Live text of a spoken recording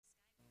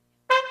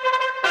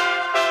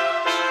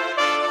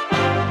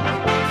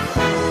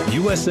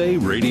USA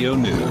Radio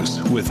News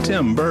with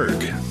Tim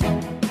Berg.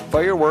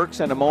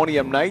 Fireworks and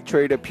ammonium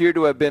nitrate appear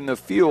to have been the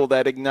fuel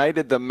that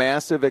ignited the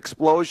massive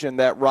explosion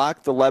that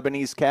rocked the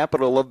Lebanese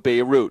capital of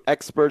Beirut.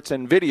 Experts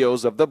and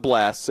videos of the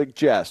blast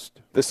suggest.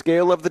 The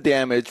scale of the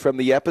damage from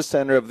the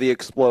epicenter of the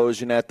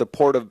explosion at the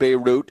port of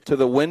Beirut to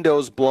the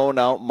windows blown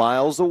out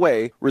miles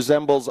away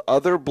resembles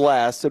other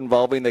blasts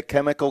involving the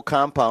chemical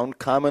compound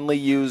commonly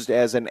used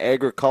as an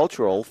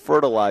agricultural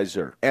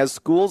fertilizer. As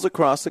schools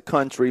across the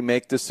country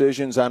make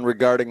decisions on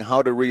regarding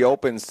how to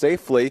reopen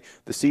safely,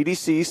 the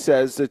CDC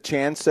says the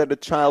chance that a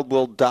child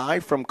will die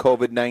from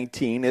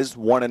COVID-19 is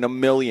 1 in a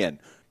million.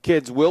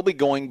 Kids will be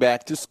going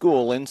back to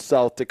school in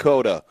South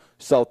Dakota.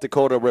 South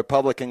Dakota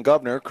Republican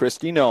Governor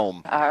Kristi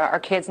Noem. Our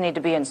kids need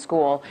to be in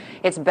school.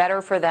 It's better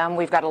for them.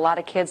 We've got a lot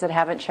of kids that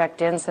haven't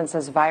checked in since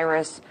this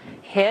virus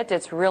hit.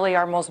 It's really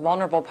our most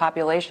vulnerable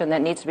population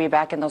that needs to be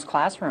back in those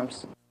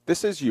classrooms.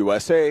 This is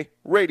USA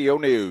Radio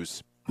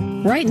News.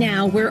 Right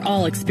now, we're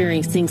all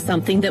experiencing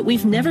something that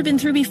we've never been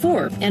through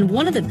before, and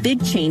one of the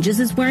big changes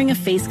is wearing a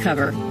face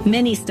cover.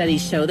 Many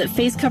studies show that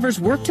face covers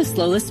work to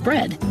slow the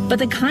spread, but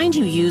the kind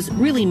you use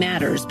really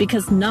matters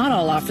because not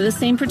all offer the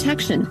same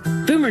protection.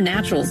 Boomer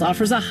Naturals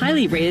offers a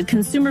highly rated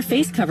consumer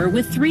face cover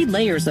with 3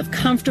 layers of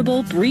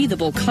comfortable,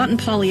 breathable cotton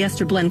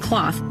polyester blend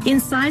cloth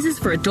in sizes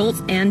for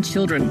adults and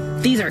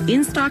children. These are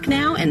in stock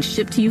now and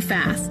shipped to you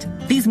fast.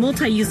 These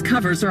multi-use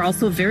covers are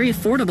also very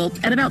affordable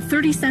at about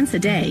 30 cents a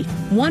day.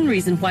 One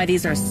reason why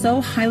these are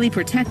so highly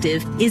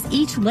protective is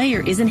each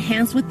layer is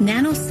enhanced with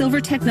nano silver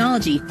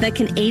technology that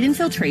can aid in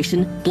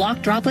filtration,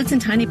 block droplets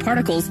and tiny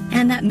particles,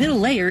 and that middle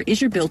layer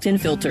is your built-in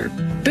filter.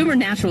 Boomer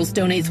Naturals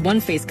donates 1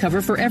 face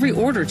cover for every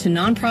order to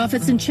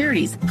nonprofits and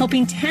charities,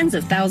 helping tens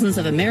of thousands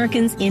of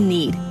Americans in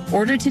need.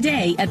 Order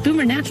today at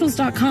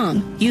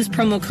boomernaturals.com. Use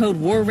promo code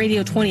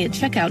WARRadio20 at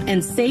checkout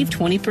and save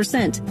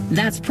 20%.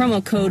 That's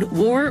promo code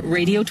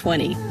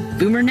WARRadio20.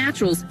 Boomer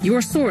Naturals,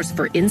 your source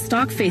for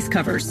in-stock face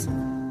covers.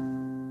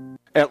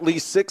 At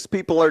least 6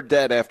 people are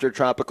dead after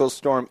Tropical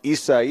Storm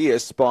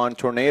Isaias spawned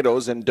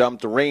tornadoes and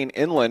dumped rain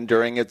inland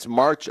during its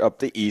march up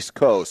the East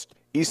Coast.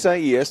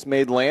 Isaias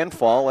made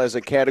landfall as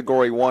a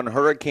Category 1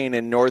 hurricane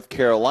in North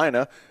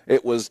Carolina.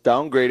 It was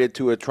downgraded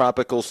to a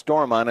tropical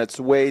storm on its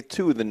way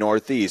to the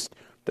Northeast.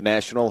 The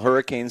National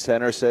Hurricane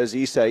Center says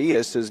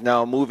Isaias is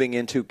now moving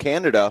into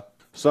Canada.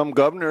 Some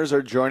governors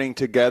are joining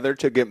together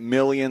to get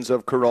millions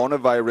of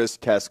coronavirus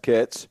test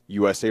kits.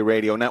 USA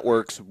Radio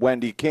Network's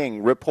Wendy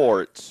King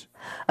reports.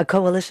 A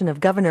coalition of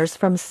governors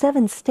from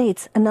 7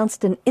 states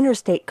announced an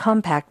interstate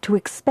compact to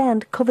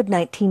expand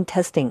COVID-19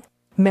 testing.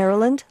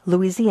 Maryland,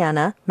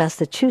 Louisiana,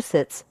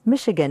 Massachusetts,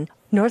 Michigan,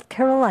 North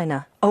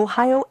Carolina,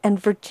 Ohio, and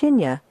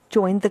Virginia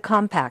joined the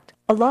compact,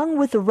 along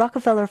with the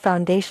Rockefeller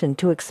Foundation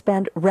to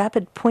expand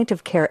rapid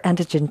point-of-care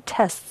antigen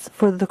tests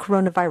for the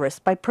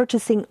coronavirus by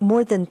purchasing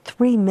more than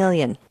 3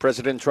 million.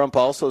 President Trump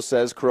also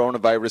says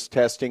coronavirus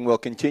testing will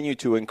continue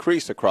to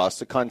increase across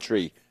the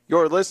country.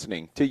 You're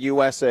listening to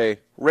USA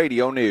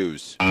Radio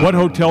News. What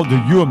hotel do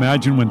you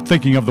imagine when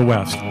thinking of the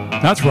West?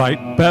 That's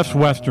right, Best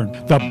Western.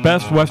 The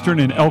Best Western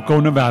in Elko,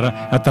 Nevada,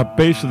 at the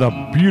base of the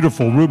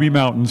beautiful Ruby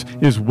Mountains,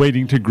 is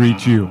waiting to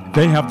greet you.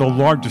 They have the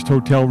largest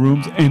hotel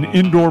rooms and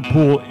indoor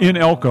pool in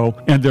Elko,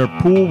 and their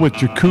pool with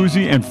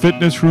jacuzzi and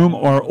fitness room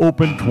are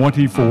open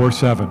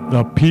 24/7.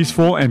 The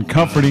peaceful and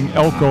comforting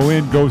Elko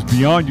Inn goes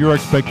beyond your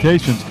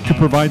expectations to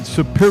provide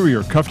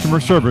superior customer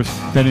service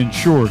that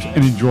ensures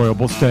an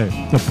enjoyable stay.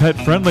 The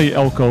pet-friendly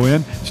Elko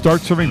Inn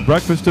starts serving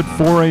breakfast at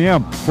 4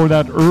 a.m. for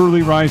that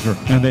early riser,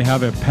 and they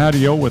have a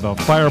patio with a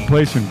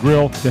fireplace and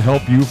grill to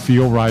help you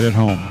feel right at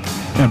home.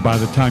 And by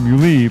the time you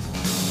leave,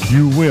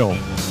 you will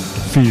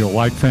feel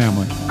like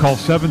family. Call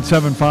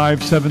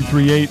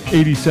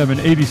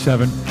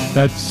 775-738-8787.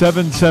 That's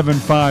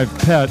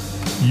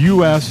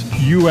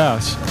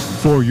 775-PET-US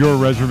for your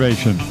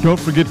reservation. Don't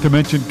forget to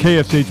mention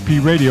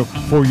KSHP Radio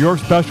for your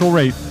special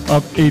rate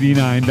of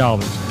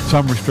 $89.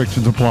 Some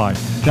restrictions apply.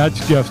 That's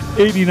just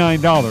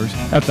 $89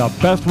 at the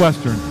Best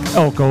Western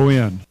Elko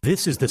Inn.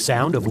 This is the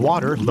sound of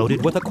water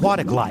loaded with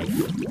aquatic life.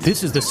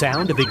 This is the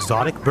sound of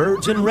exotic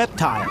birds and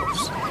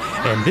reptiles.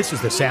 And this is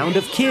the sound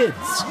of kids.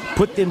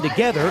 Put them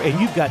together and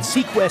you've got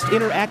SeaQuest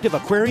Interactive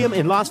Aquarium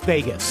in Las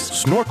Vegas.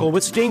 Snorkel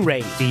with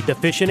stingrays, feed the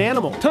fish and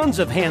animal, tons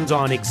of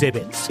hands-on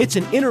exhibits. It's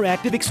an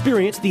interactive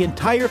experience the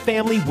entire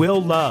family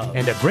will love,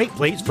 and a great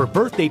place for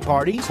birthday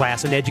parties,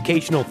 class and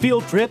educational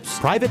field trips,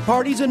 private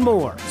parties, and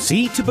more.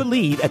 See to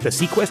believe at the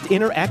SeaQuest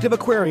Interactive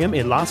Aquarium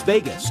in Las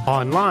Vegas.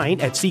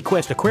 Online at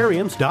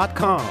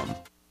SeaQuestAquariums.com.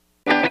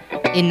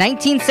 In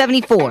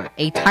 1974,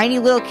 a tiny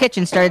little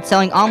kitchen started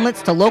selling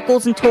omelets to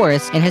locals and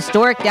tourists in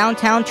historic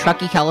downtown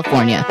Truckee,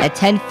 California. At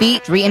 10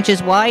 feet, 3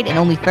 inches wide, and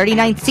only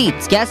 39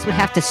 seats, guests would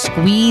have to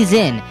squeeze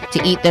in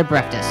to eat their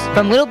breakfast.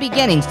 From little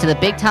beginnings to the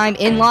big time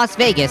in Las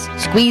Vegas,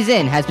 Squeeze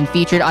In has been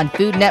featured on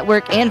Food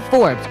Network and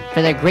Forbes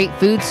for their great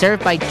food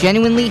served by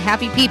genuinely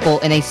happy people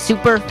in a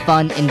super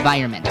fun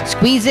environment.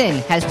 Squeeze In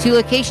has 2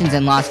 locations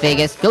in Las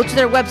Vegas. Go to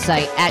their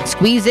website at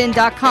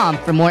squeezein.com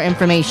for more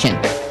information.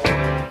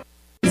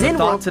 The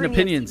thoughts and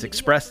opinions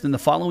expressed in the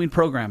following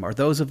program are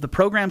those of the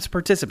program's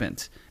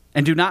participants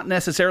and do not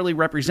necessarily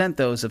represent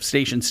those of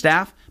station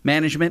staff,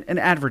 management, and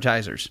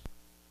advertisers.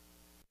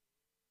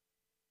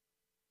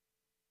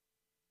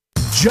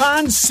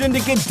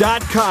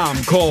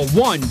 JohnSyndicate.com. Call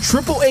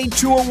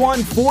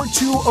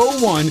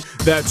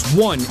 1-888-201-4201. That's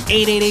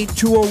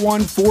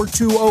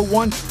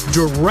 1-888-201-4201.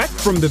 Direct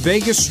from the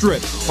Vegas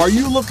Strip. Are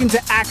you looking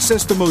to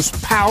access the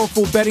most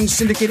powerful betting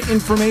syndicate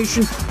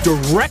information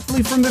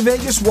directly from the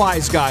Vegas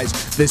Wise Guys?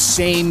 The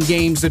same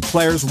games that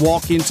players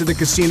walk into the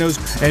casinos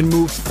and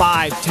move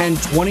 5, 10,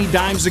 20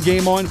 dimes a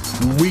game on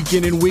week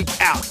in and week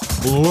out.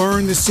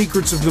 Learn the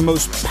secrets of the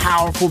most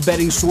powerful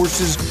betting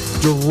sources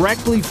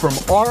directly from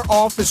our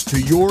office to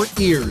your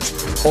ears.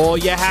 All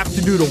you have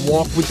to do to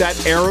walk with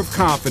that air of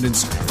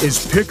confidence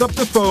is pick up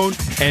the phone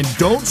and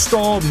don't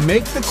stall.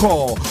 Make the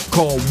call.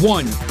 Call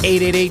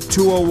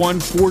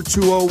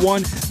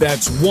 1-888-201-4201.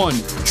 That's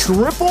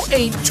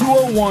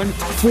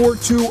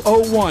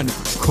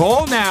 1-888-201-4201.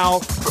 Call now.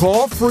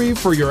 Call free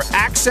for your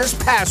access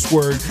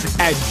password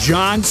at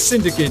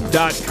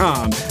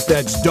johnsyndicate.com.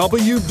 That's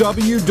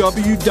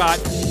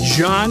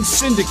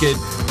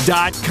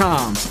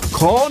www.johnsyndicate.com.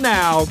 Call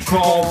now.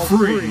 Call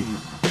free.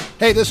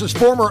 Hey, this is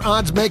former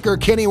odds maker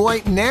Kenny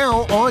White,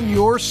 now on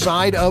your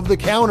side of the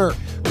counter.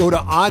 Go to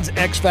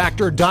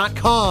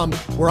oddsxfactor.com,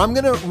 where I'm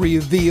going to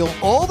reveal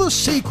all the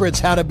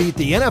secrets how to beat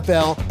the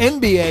NFL,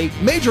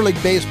 NBA, Major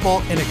League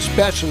Baseball, and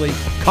especially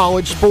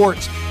college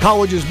sports.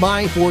 College is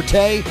my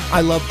forte. I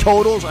love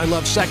totals, I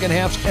love second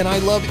halves, and I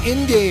love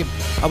in-game.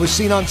 I was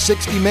seen on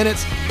 60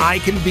 Minutes. I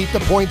can beat the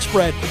point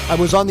spread. I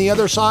was on the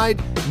other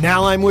side.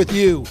 Now I'm with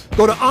you.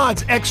 Go to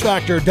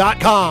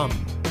oddsxfactor.com.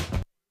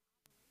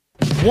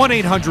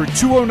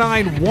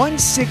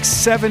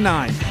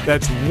 1-800-209-1679.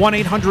 That's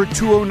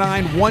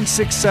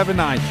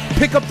 1-800-209-1679.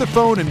 Pick up the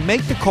phone and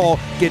make the call.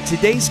 Get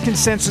today's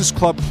Consensus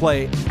Club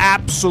play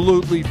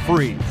absolutely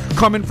free.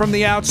 Coming from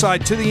the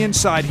outside to the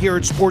inside here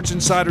at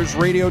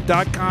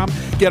SportsInsidersRadio.com.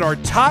 Get our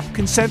top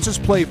consensus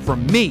play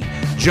from me,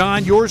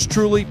 John, yours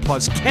truly,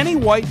 plus Kenny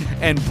White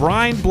and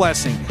Brian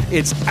Blessing.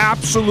 It's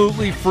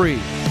absolutely free.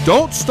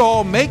 Don't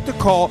stall. Make the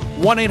call.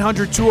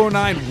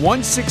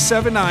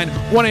 1-800-209-1679.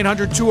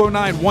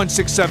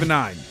 1-800-209-1679.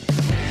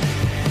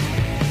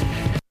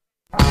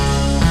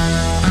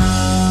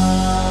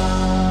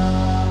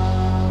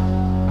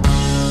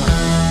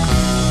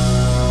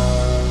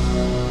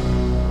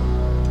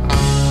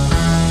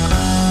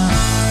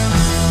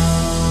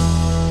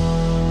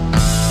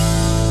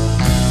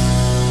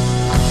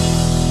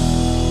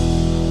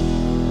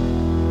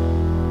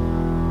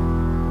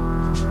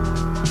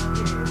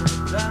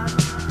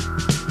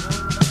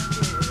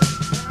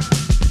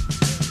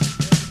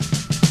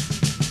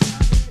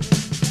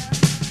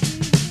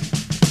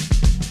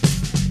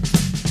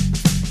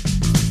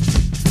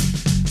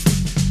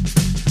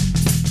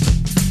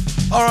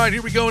 All right,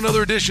 here we go.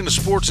 Another edition of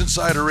Sports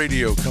Insider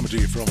Radio coming to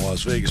you from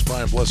Las Vegas.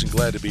 Brian Blessing,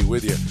 glad to be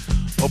with you.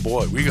 Oh,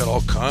 boy, we got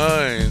all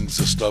kinds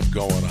of stuff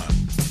going on.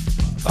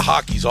 The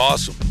hockey's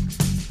awesome.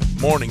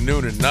 Morning,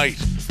 noon, and night.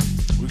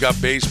 We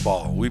got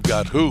baseball. We've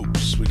got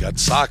hoops. We got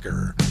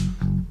soccer.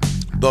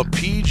 The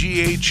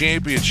PGA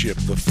Championship,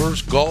 the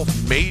first golf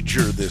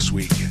major this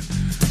weekend.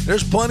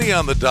 There's plenty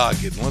on the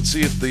docket. Let's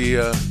see if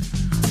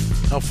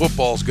how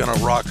football's going to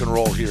rock and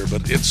roll here.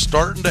 But it's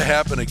starting to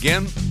happen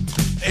again.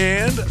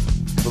 And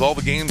with all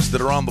the games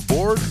that are on the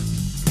board,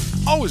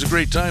 always a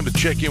great time to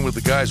check in with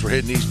the guys. We're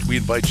heading east. We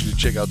invite you to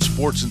check out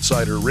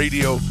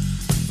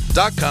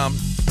SportsInsiderRadio.com.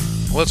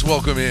 Let's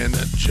welcome in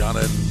John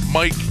and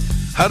Mike.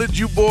 How did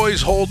you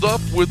boys hold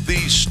up with the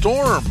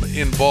storm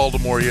in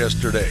Baltimore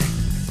yesterday?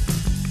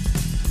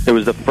 It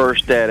was the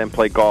first day I didn't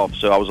play golf,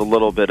 so I was a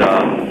little bit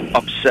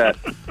upset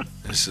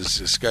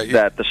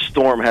that the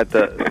storm had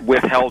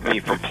withheld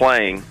me from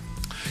playing.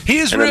 He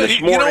is really.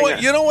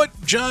 You know what,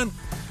 John?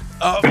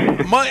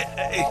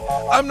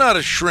 I'm not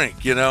a shrink,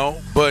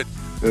 but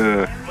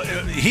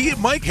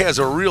Mike has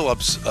a real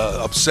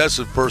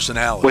obsessive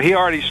personality. Well, he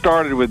already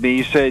started with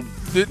me. He said,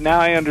 "Now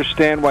I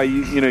understand why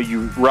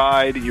you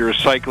ride. You're a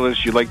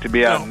cyclist. You like to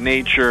be out in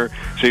nature."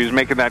 So he was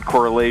making that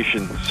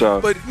correlation. So,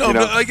 but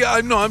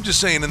I'm just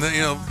saying,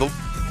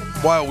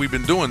 while we've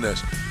been doing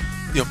this,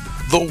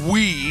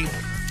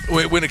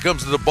 when it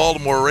comes to the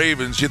Baltimore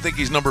Ravens, you think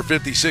he's number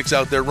 56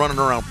 out there running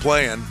around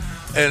playing.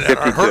 And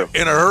a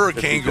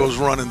hurricane goes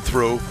running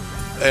through,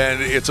 and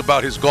it's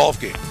about his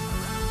golf game.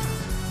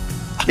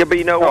 Yeah, but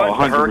you know what?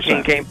 The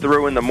hurricane came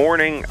through in the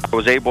morning. I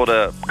was able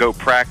to go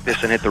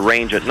practice and hit the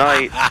range at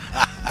night.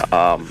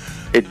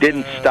 It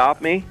didn't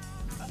stop me.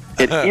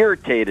 It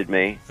irritated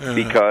me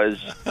because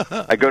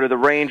I go to the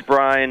range,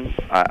 Brian.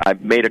 I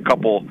made a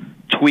couple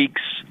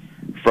tweaks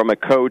from a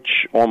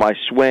coach on my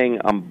swing.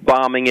 I'm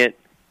bombing it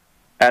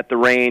at the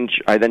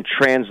range. I then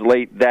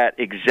translate that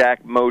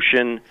exact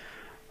motion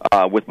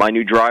with my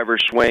new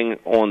driver's swing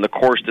on the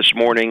course this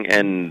morning,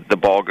 and the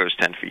ball goes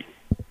 10 feet.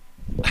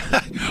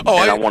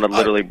 I want to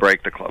literally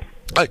break the club.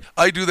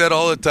 I do that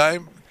all the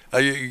time.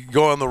 You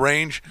go on the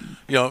range,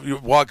 you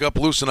walk up,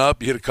 loosen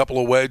up, you hit a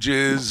couple of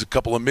wedges, a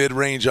couple of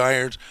mid-range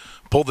irons,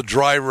 pull the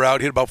driver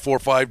out, hit about 4 or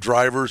 5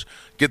 drivers,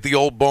 get the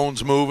old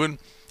bones moving,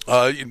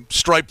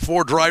 Stripe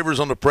 4 drivers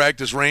on the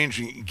practice range,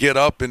 and get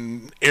up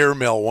and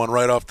airmail one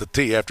right off the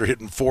tee after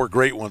hitting 4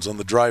 great ones on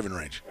the driving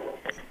range.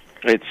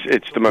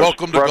 It's the most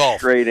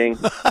frustrating.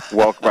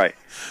 Welcome, right?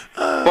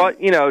 But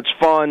it's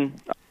fun.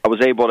 I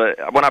was able to,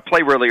 when I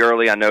play really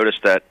early, I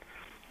noticed that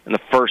in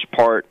the first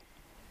part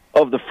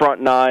of the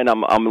front 9,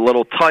 I'm a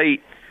little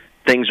tight.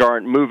 Things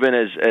aren't moving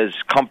as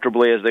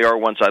comfortably as they are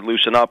once I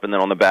loosen up, and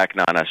then on the back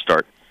 9, I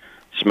start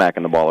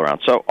smacking the ball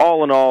around. So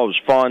all in all, it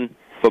was fun.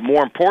 But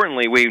more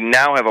importantly, we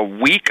now have a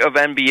week of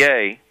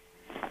NBA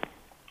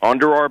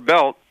under our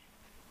belt,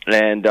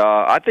 and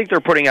I think they're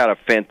putting out a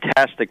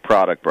fantastic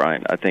product,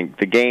 Brian. I think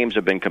the games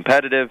have been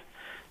competitive.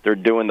 They're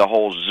doing the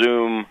whole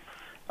Zoom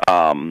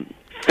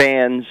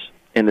fans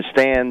in the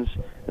stands,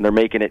 and they're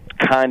making it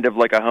kind of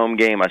like a home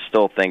game. I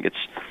still think it's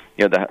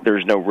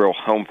there's no real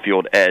home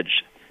field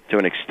edge to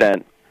an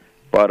extent.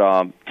 But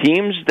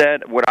teams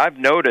that what I've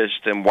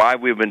noticed and why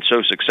we've been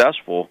so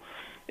successful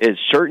is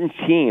certain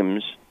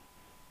teams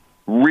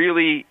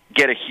really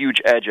get a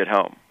huge edge at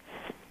home,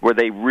 where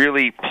they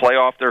really play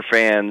off their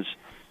fans,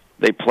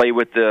 they play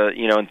with the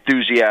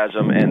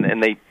enthusiasm,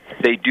 and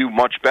they do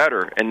much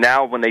better. And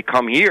now when they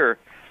come here,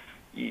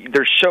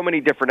 there's so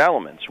many different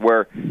elements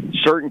where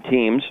certain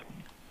teams,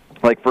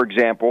 like for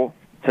example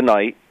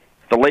tonight,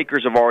 the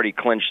Lakers have already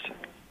clinched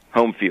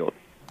home field.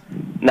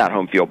 Not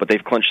home field, but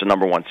they've clinched the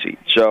number 1 seed.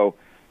 So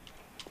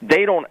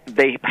they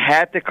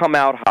had to come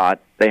out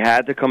hot. They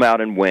had to come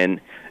out and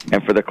win,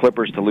 and for the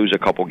Clippers to lose a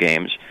couple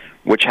games,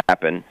 which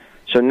happened.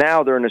 So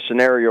now they're in a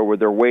scenario where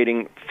they're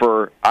waiting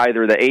for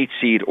either the 8th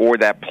seed or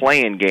that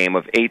play-in game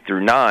of 8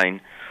 through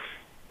 9,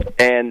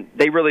 and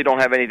they really don't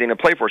have anything to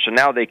play for. So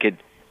now they could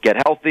get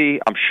healthy.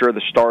 I'm sure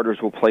the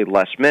starters will play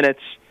less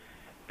minutes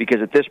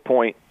because at this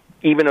point,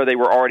 even though they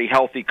were already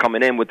healthy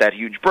coming in with that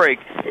huge break,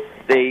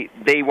 they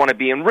want to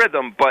be in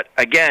rhythm. But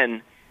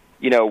again,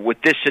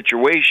 with this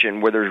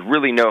situation where there's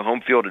really no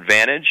home field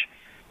advantage,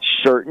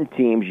 certain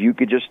teams you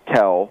could just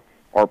tell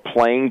are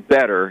playing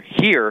better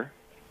here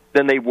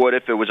than they would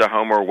if it was a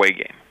home or away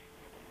game.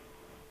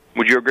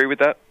 Would you agree with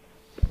that?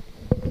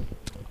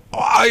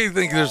 I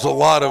think there's a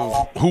lot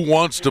of who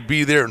wants to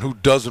be there and who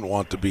doesn't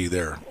want to be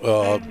there,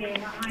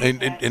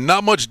 and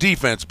not much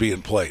defense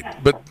being played.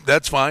 But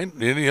that's fine.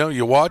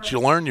 You watch, you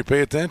learn, you pay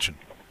attention.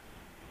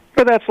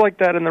 But that's like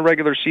that in the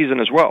regular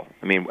season as well.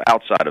 I mean,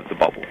 outside of the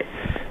bubble,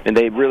 and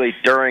they really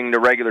during the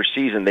regular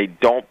season they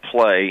don't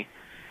play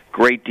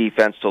great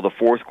defense till the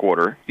fourth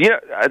quarter.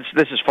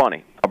 This is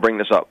funny. I'll bring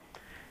this up.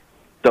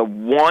 The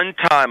one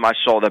time I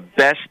saw the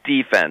best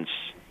defense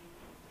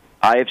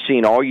I have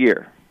seen all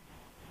year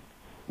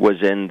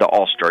was in the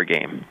All-Star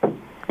game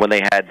when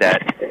they had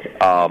that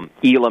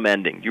Elam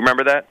ending. Do you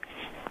remember that?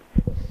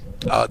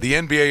 The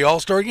NBA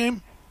All-Star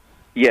game?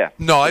 Yeah.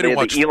 No, I didn't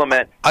watch.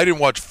 I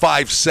didn't watch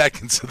 5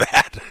 seconds of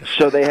that.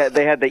 So they had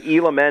the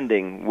Elam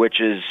ending,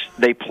 which is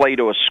they play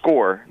to a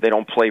score. They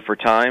don't play for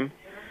time.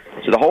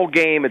 So the whole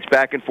game, it's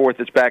back and forth.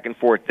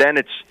 Then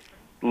it's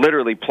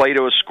literally play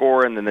to a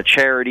score, and then the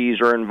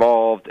charities are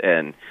involved,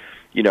 and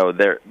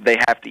they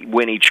have to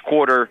win each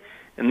quarter.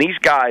 And these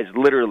guys,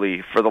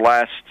 literally, for the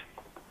last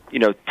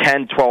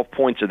 10, 12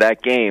 points of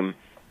that game,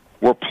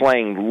 were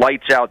playing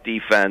lights-out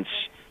defense.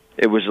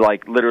 It was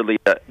like literally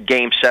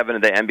Game 7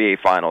 of the NBA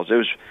Finals. It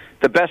was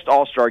the best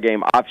All-Star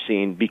game I've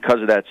seen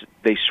because of that.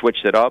 They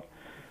switched it up.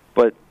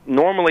 But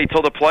normally,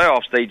 till the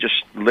playoffs, they just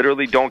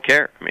literally don't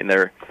care. I mean,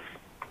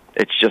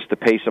 it's just the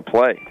pace of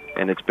play.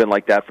 And it's been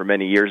like that for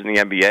many years in the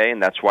NBA,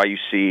 and that's why you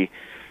see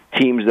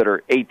teams that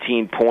are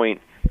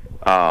 18-point,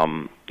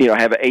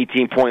 have an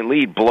 18-point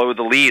lead, blow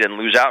the lead and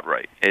lose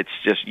outright. It's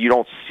just you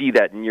don't see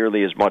that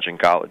nearly as much in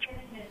college.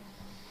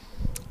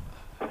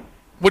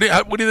 What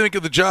do you think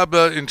of the job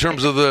in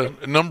terms of the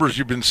numbers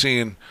you've been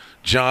seeing,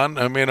 John?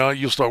 I mean,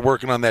 you'll start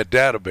working on that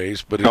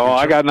database. But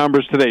I got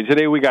numbers today.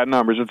 Today we got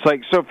numbers. It's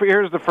like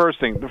here's the first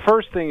thing. The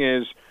first thing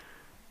is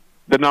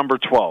the number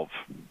 12.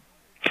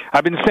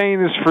 I've been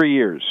saying this for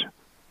years.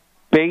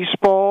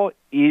 Baseball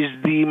is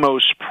the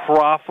most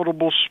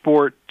profitable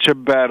sport to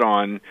bet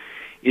on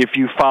if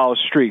you follow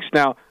streaks.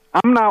 Now,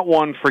 I'm not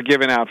one for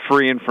giving out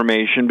free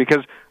information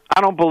because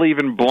I don't believe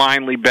in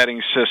blindly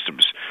betting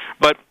systems.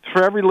 But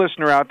for every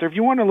listener out there, if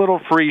you want a little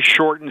free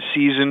shortened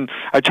season,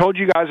 I told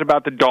you guys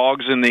about the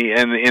dogs in the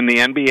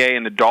NBA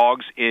and the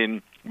dogs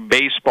in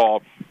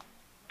baseball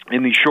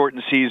in these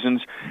shortened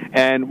seasons,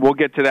 and we'll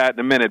get to that in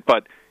a minute.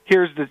 But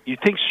you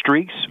think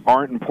streaks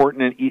aren't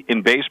important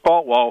in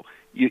baseball? Well,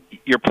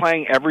 you're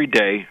playing every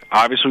day.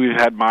 Obviously, we've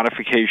had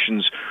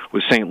modifications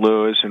with St.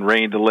 Louis and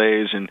rain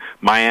delays and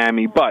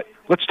Miami, but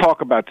let's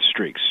talk about the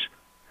streaks.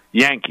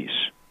 Yankees,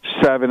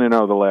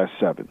 7-0 the last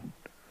 7.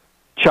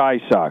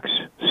 Chi Sox,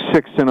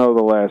 6-0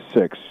 the last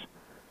 6.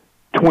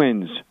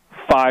 Twins,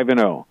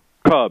 5-0.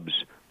 Cubs,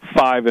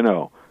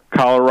 5-0.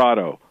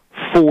 Colorado,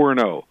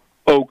 4-0.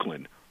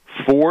 Oakland,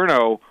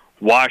 4-0.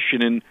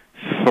 Washington,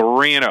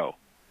 3-0.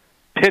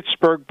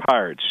 Pittsburgh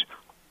Pirates,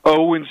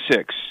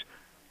 0-6.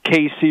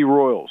 KC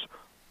Royals,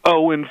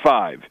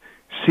 0-5.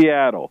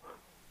 Seattle,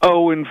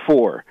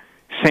 0-4.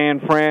 San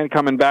Fran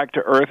coming back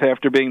to earth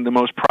after being the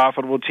most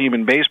profitable team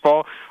in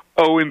baseball,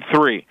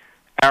 0-3.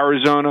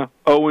 Arizona,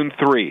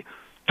 0-3.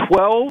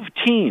 12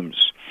 teams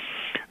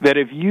that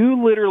if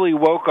you literally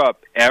woke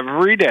up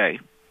every day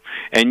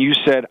and you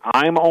said,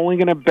 I'm only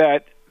going to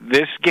bet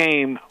this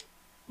game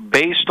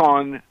based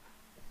on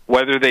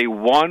whether they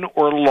won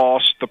or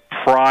lost the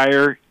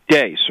prior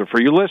day. So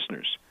for you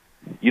listeners,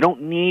 you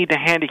don't need to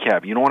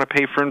handicap. You don't want to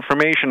pay for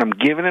information. I'm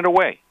giving it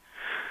away.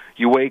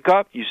 You wake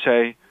up, you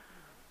say,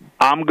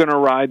 I'm going to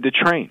ride the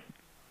train.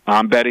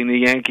 I'm betting the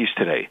Yankees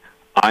today.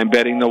 I'm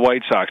betting the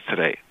White Sox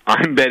today.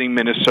 I'm betting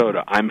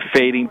Minnesota. I'm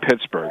fading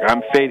Pittsburgh.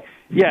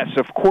 Yes,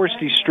 of course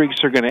these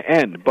streaks are going to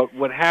end, but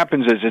what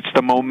happens is it's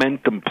the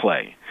momentum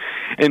play.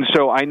 And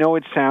so I know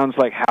it sounds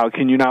like, how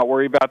can you not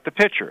worry about the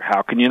pitcher?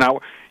 How can you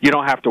not? You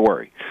don't have to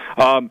worry.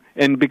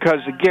 And because,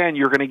 again,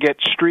 you're going to get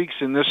streaks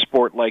in this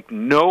sport like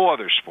no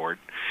other sport.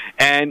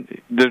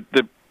 And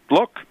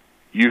look,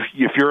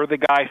 if you're the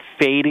guy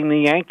fading the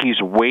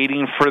Yankees,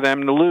 waiting for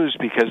them to lose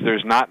because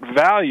there's not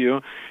value,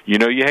 you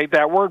know you hate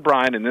that word,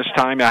 Brian, and this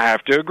time I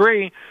have to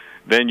agree,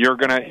 then you're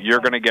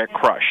gonna get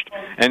crushed.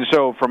 And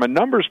so from a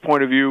numbers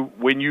point of view,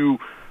 when you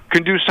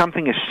can do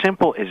something as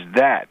simple as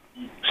that,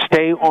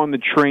 stay on the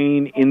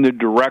train in the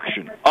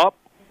direction, up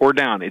or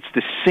down. It's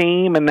the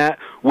same in that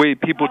way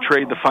people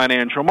trade the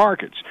financial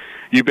markets.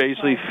 You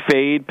basically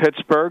fade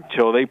Pittsburgh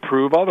till they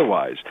prove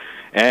otherwise.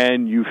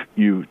 And you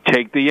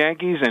take the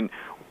Yankees, and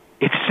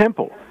it's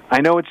simple.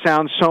 I know it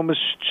sounds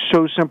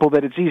so simple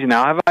that it's easy.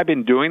 Now, have I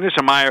been doing this?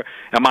 Am I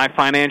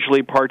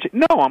financially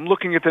No, I'm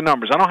looking at the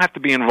numbers. I don't have to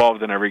be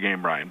involved in every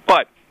game, Brian.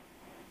 But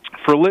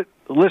for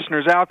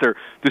listeners out there,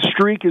 the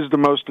streak is the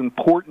most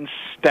important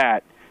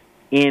stat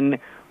in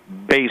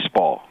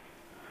baseball.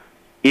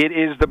 It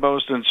is the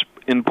most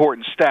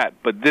important stat,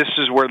 but this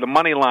is where the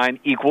money line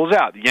equals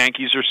out. The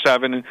Yankees are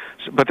 7,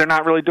 but they're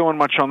not really doing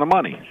much on the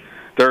money.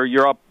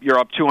 You're up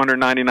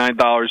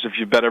 $299 if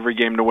you bet every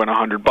game to win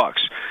 $100.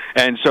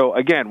 And so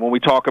again, when we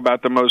talk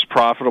about the most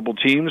profitable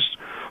teams,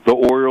 the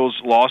Orioles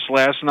lost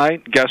last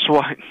night. Guess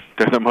what?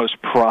 They're the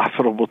most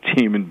profitable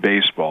team in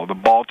baseball. The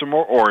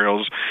Baltimore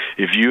Orioles,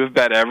 if you have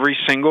bet every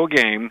single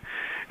game,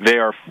 they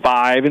are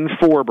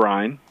 5-4,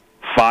 Brian.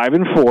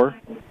 5-4.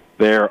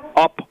 They're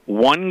up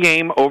 1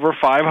 game over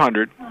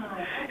 500.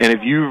 And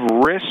if you've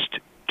risked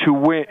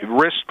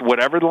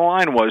whatever the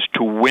line was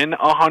to win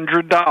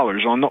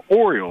 $100 on the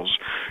Orioles,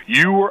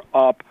 you were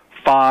up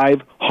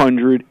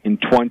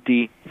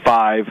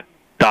 $525.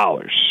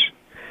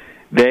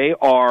 They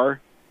are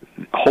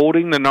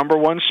holding the number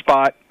 1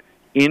 spot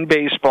in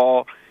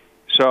baseball.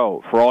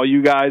 So for all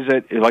you guys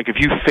that, like, if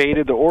you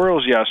faded the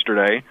Orioles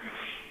yesterday,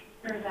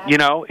 you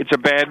know, it's a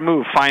bad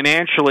move.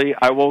 Financially,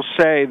 I will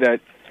say that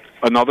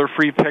another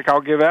free pick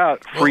I'll give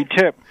out, free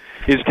tip,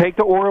 is take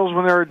the Orioles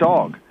when they're a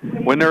dog.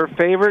 When they're a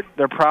favorite,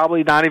 they're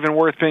probably not even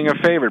worth being a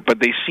favorite, but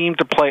they seem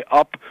to play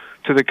up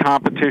to the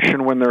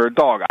competition when they're a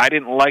dog. I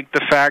didn't like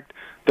the fact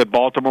that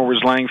Baltimore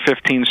was laying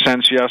 15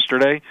 cents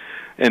yesterday,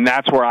 and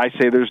that's where I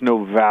say there's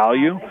no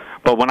value.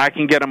 But when I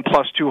can get them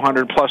plus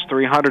 200, plus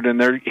 300,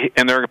 and they're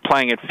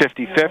playing at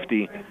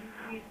 50-50,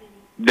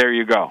 there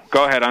you go.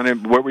 Go ahead.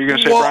 What were you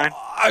going to say, Brian?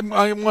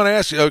 I want to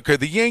ask you, okay,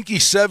 the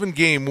Yankees'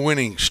 7-game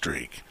winning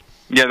streak.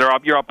 Yeah,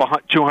 you're up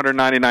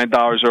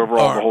 $299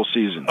 overall the whole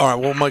season. All right,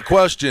 well, my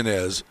question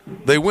is,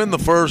 they win the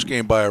first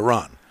game by a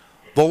run.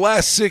 The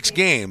last 6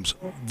 games,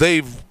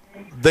 they've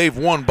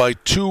won by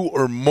 2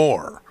 or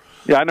more.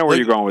 Yeah, I know where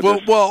you're going with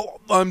this.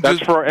 Well,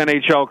 that's for our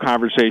NHL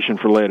conversation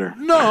for later.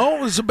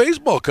 No, it's a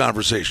baseball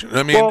conversation.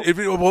 I mean, if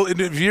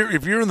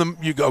you're in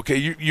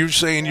the you're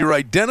saying you're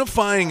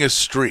identifying a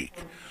streak,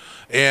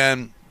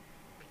 and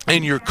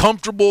you're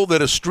comfortable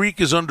that a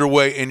streak is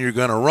underway and you're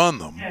going to run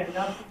them.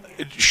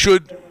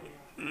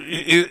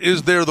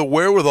 Is there the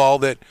wherewithal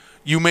that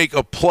you make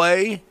a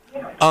play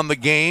on the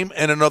game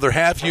and another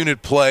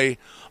half-unit play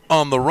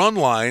on the run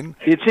line?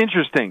 It's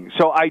interesting.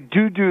 So I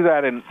do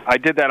that, and I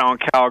did that on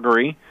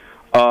Calgary.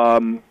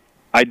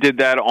 I did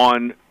that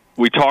on,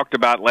 we talked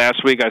about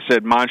last week, I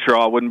said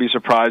Montreal, I wouldn't be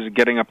surprised at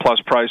getting a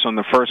plus price on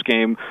the first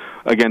game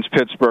against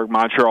Pittsburgh.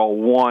 Montreal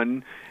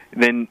won.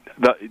 Then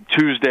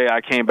Tuesday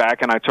I came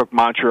back and I took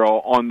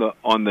Montreal on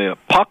the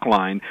puck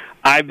line.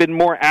 I've been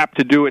more apt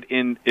to do it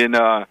in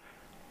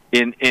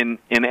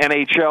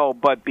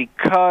NHL, but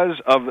because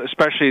of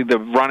especially the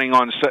running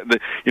on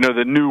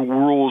the new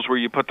rules where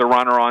you put the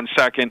runner on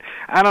second,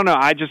 I don't know.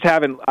 I just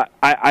haven't.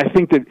 I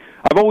think that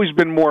I've always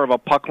been more of a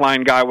puck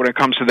line guy when it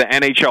comes to the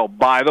NHL.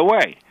 By the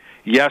way,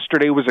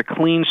 yesterday was a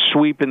clean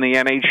sweep in the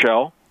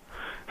NHL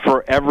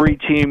for every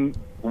team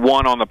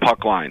won on the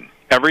puck line.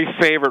 Every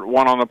favorite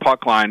won on the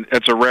puck line.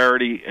 It's a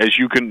rarity, as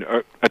you can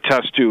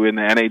attest to in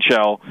the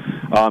NHL.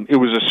 It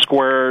was a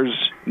squares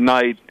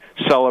night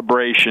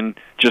celebration.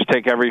 Just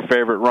take every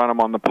favorite, run them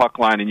on the puck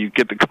line, and you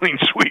get the clean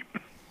sweep.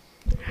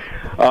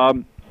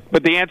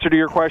 But the answer to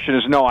your question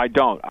is no, I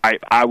don't.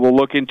 I will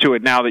look into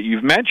it now that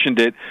you've mentioned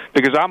it,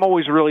 because I'm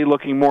always really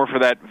looking more for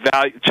that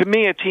value. To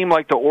me, a team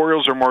like the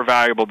Orioles are more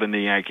valuable than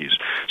the Yankees.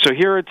 So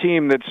here a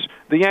team the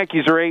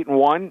Yankees are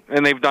 8-1,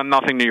 and they've done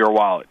nothing to your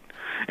wallet.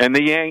 and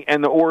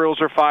the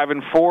Orioles are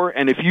 5-4.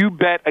 And if you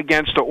bet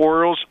against the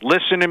Orioles,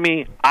 listen to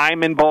me.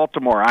 I'm in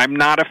Baltimore. I'm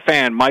not a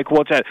fan. Mike,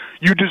 what's that?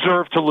 You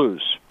deserve to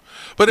lose.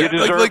 But you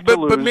deserve to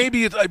lose. But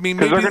maybe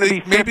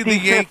maybe the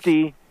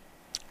Yankees.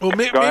 Well,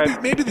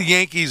 maybe the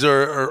Yankees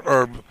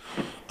are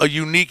a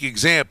unique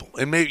example,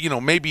 and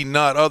maybe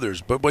not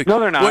others. But no,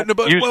 they're not.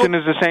 Houston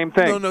is the same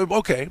thing. No,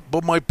 okay.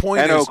 But my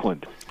point and is,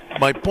 Oakland.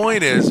 My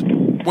point is,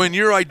 when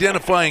you're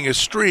identifying a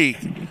streak,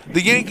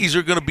 the Yankees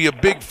are going to be a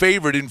big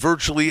favorite in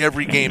virtually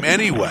every game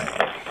anyway,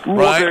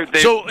 right?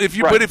 So if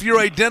you're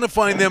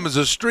identifying them as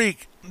a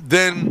streak,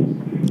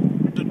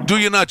 then do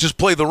you not just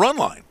play the run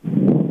line?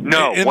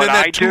 No, and then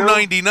that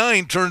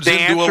 299 turns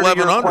into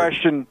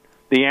 1,100.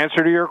 The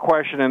answer to your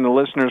question and the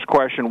listener's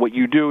question, what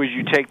you do is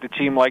you take the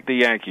team like the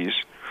Yankees,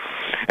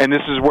 and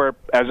this is where,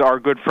 as our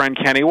good friend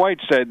Kenny White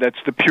said, that's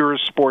the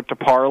purest sport to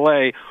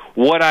parlay.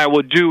 What I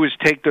will do is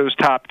take those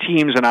top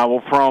teams and I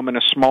will throw them in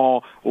a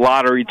small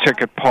lottery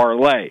ticket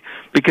parlay,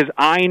 because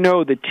I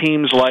know that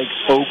teams like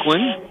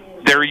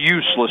Oakland, they're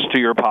useless to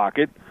your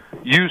pocket.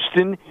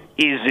 Houston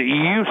is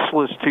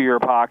useless to your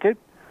pocket.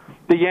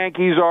 The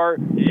Yankees are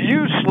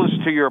useless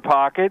to your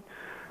pocket.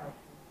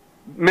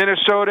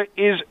 Minnesota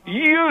is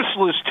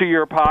useless to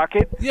your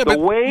pocket. Yeah,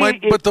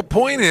 but the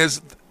point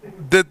is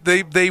that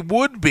they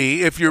would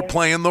be if you're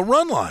playing the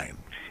run line.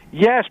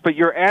 Yes, but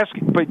you're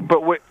asking.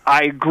 But what,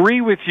 I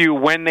agree with you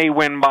when they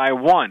win by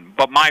one.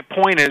 But my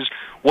point is,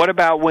 what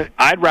about when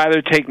I'd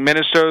rather take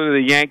Minnesota,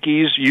 the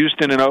Yankees,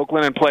 Houston, and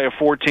Oakland and play a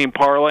 14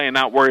 parlay and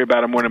not worry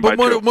about them winning by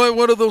two.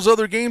 What do those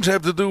other games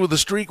have to do with the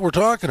streak we're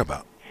talking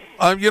about?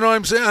 You know what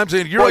I'm saying? I'm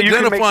saying you're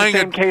identifying you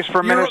can make the same case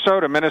for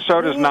Minnesota.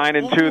 Minnesota's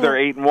 9-2.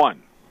 They're 8-1.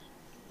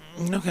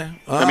 Okay.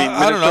 I mean,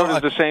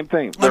 Minnesota's the same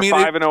thing. They're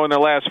 5-0 in their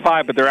last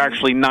 5, but they're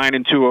actually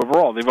 9-2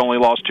 overall. They've only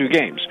lost 2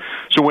 games.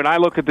 So when I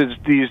look at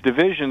these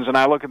divisions and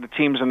I look at the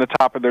teams in the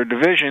top of their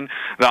division,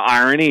 the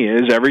irony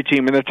is every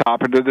team in the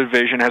top of the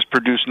division has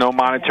produced no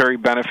monetary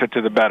benefit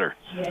to the bettor.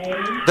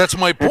 That's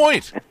my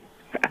point.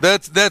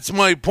 That's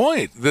my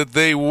point, that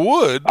they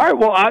would. All right,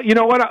 well, you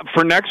know what?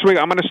 For next week,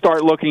 I'm going to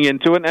start looking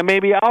into it, and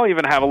maybe I'll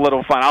even have a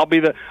little fun. I'll be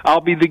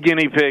the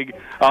guinea pig.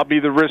 I'll be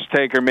the risk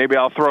taker. Maybe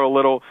I'll throw a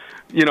little,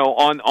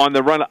 on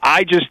the run.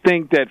 I just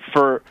think that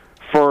for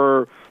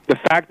the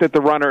fact that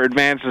the runner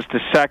advances to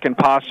second,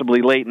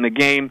 possibly late in the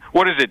game.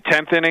 What is it,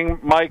 10th inning,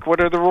 Mike?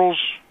 What are the rules?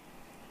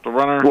 The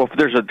runner. Well,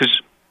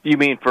 you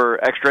mean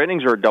for extra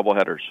innings or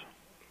doubleheaders?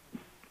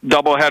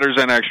 Doubleheaders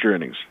and extra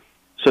innings.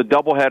 So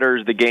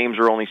doubleheaders, the games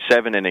are only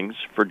 7 innings.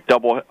 For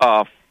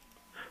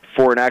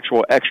an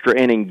actual extra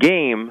inning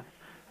game,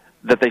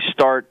 that they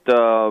start.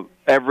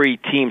 Every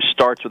team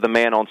starts with a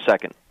man on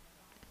second.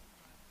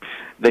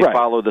 They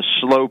follow the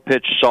slow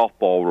pitch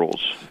softball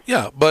rules.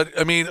 Yeah, but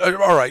I mean,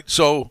 all right.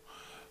 So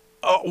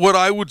what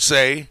I would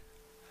say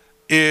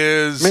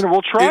is,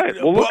 we'll try it.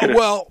 We'll look at it.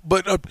 Well,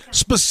 but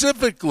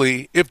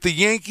specifically, if the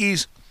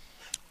Yankees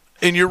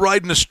and you're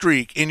riding a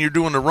streak and you're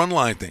doing the run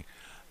line thing.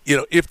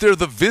 If they're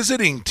the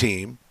visiting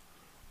team,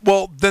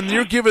 well, then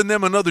you're giving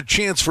them another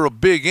chance for a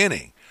big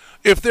inning.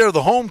 If they're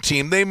the home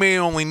team, they may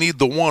only need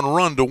the 1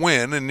 run to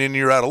win, and then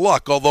you're out of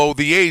luck. Although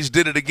the A's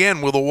did it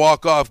again with a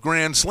walk-off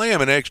grand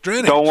slam in extra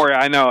innings. Don't worry,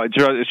 I know.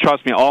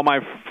 Trust me, all my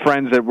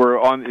friends that were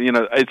on,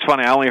 it's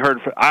funny,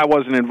 I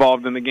wasn't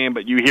involved in the game,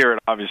 but you hear it,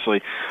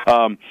 obviously.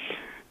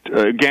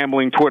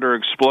 Gambling Twitter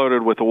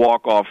exploded with the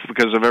walk-off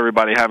because of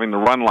everybody having the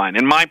run line.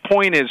 And my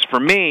point is, for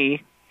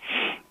me,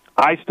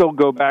 I still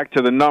go back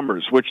to the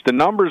numbers, which the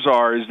numbers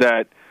are is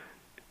that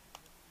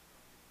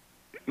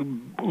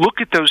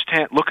look at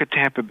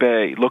Tampa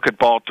Bay, look at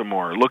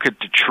Baltimore, look at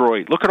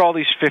Detroit, look at all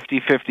these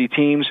 50-50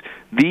 teams.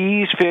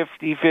 These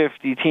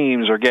 50-50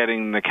 teams are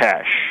getting the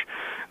cash.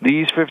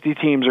 These 50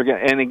 teams are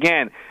getting, and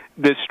again,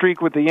 the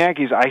streak with the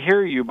Yankees, I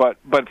hear you, but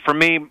for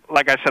me,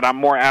 like I said, I'm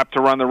more apt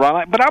to run the run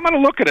line. But I'm going to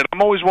look at it.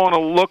 I'm always willing to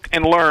look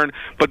and learn.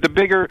 But the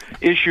bigger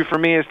issue for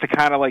me is to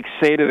kind of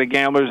say to the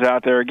gamblers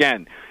out there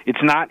again,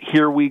 it's not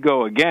here we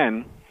go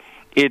again.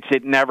 It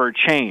never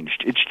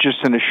changed. It's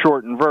just in a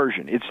shortened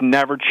version. It's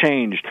never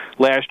changed.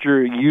 Last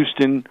year,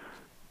 Houston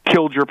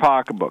killed your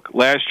pocketbook.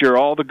 Last year,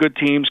 all the good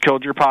teams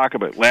killed your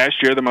pocketbook.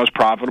 Last year, the most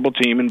profitable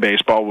team in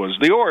baseball was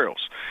the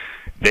Orioles.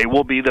 They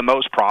will be the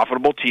most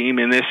profitable team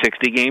in this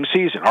 60-game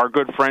season. Our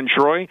good friend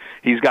Troy,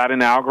 he's got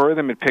an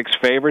algorithm. It picks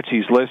favorites.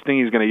 He's listening.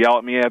 He's going to yell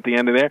at me at the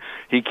end of there.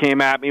 He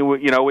came at me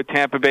with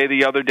Tampa Bay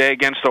the other day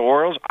against the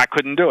Orioles. I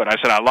couldn't do it. I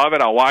said, I love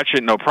it. I'll watch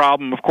it. No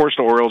problem. Of course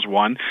the Orioles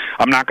won.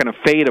 I'm not going to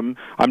fade them.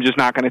 I'm just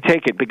not going to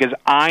take it because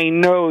I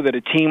know that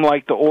a team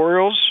like the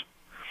Orioles,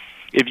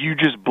 if you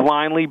just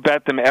blindly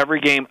bet them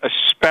every game,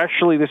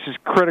 especially, this is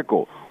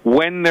critical,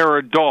 when they're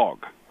a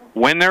dog,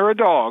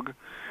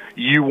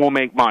 you will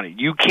make money.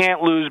 You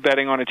can't lose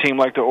betting on a team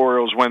like the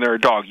Orioles when they're a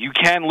dog. You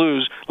can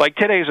lose, like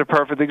today's a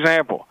perfect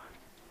example.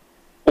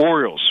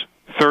 Orioles,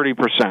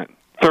 30%,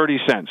 30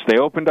 cents. They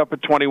opened up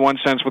at 21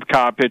 cents with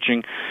Cobb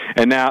pitching,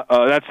 and now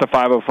that's the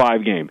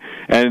 5:05 game,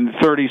 and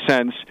 30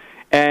 cents.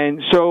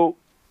 And so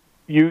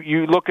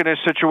you look at a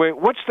situation.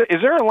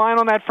 Is there a line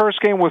on that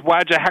first game with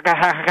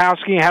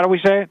Wojciechowski? How do we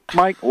say it,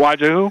 Mike? Wojciech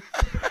who?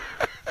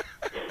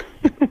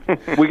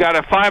 We got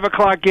a 5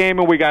 o'clock game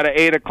and we got an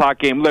 8 o'clock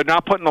game. They're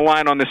not putting the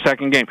line on the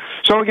second game.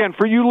 So, again,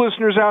 for you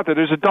listeners out there,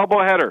 there's a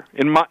doubleheader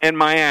in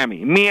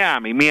Miami,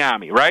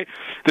 right?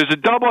 There's a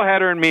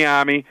doubleheader in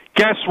Miami.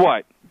 Guess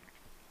what?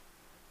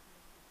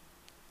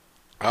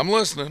 I'm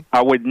listening.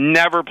 I would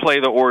never play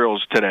the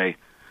Orioles today.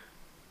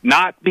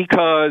 Not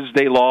because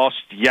they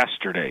lost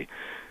yesterday.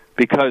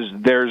 Because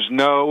there's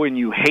no, and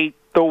you hate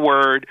the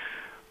word,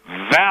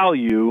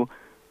 value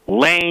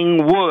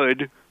laying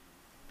wood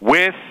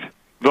with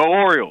the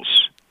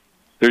Orioles.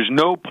 There's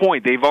no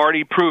point. They've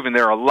already proven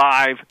they're a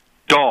live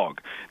dog.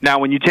 Now,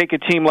 when you take a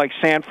team like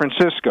San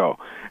Francisco,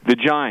 the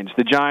Giants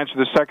are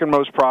the second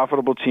most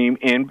profitable team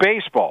in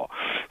baseball.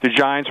 The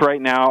Giants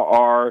right now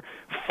are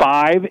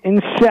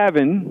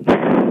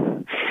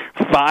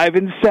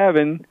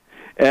 5-7,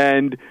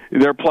 and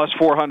they're plus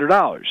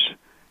 $400.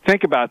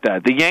 Think about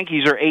that. The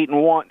Yankees are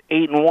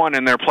 8-1,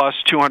 and they're plus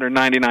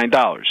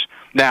 $299.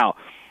 Now,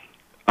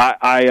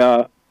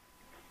 I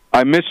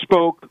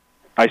misspoke.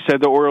 I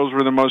said the Orioles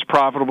were the most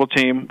profitable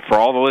team. For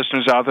all the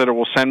listeners out there that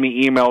will send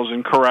me emails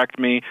and correct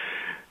me,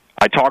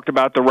 I talked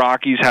about the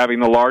Rockies having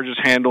the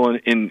largest handle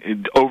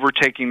in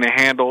overtaking the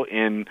handle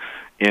in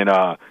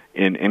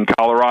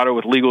Colorado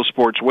with legal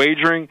sports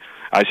wagering.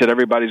 I said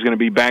everybody's going to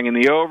be banging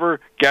the over.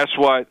 Guess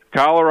what?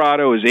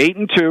 Colorado is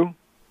 8-2.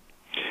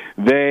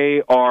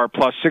 They are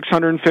plus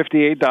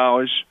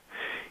 $658.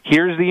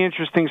 Here's the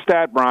interesting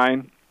stat,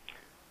 Brian.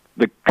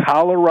 The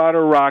Colorado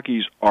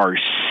Rockies are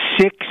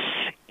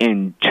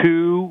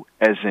 6-2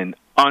 as an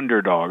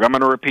underdog. I'm going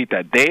to repeat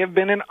that. They have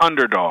been an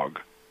underdog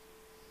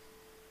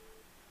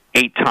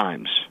 8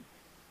 times,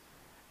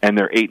 and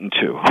they're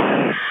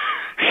 8-2.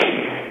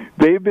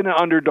 They've been an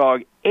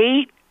underdog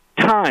 8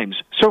 times.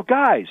 So,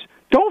 guys,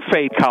 don't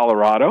fade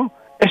Colorado,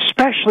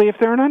 especially if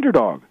they're an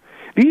underdog.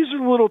 These are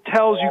the little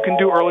tells you can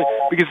do early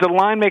because the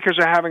line makers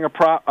are having a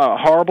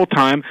horrible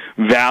time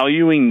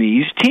valuing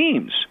these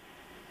teams.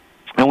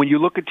 And when you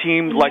look at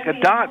teams like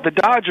the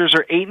Dodgers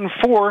are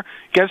 8-4,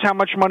 guess how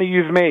much money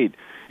you've made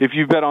if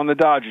you bet on the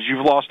Dodgers?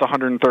 You've lost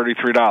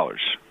 $133.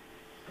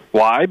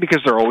 Why?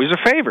 Because they're always a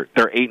favorite.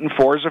 They're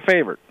 8-4 as a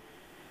favorite.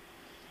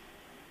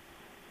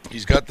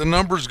 He's got the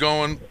numbers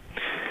going.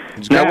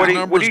 Now, what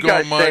do you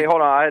guys say?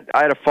 Hold on,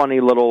 I had a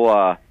funny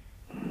little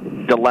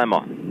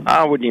dilemma.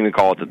 I wouldn't even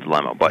call it a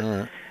dilemma, but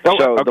the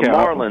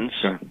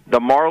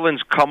Marlins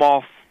come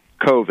off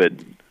COVID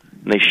and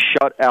they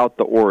shut out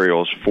the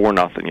Orioles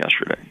 4-0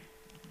 yesterday.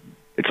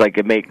 It's like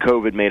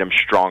COVID made them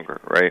stronger,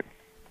 right?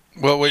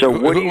 Well, wait, so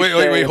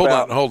wait, hold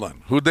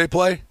on. Who'd they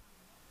play?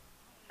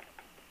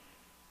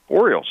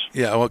 Orioles.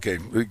 Yeah, okay.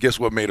 Guess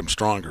what made them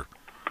stronger?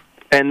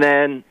 And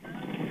then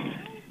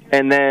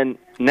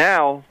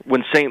now,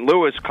 when St.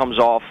 Louis comes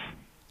off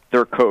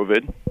their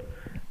COVID,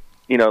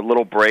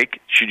 little break,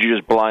 should you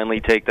just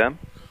blindly take them?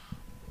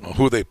 Well,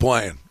 who are they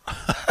playing?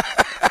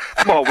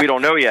 Well, we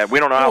don't know yet. We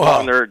don't know how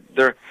long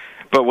they're.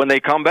 But when they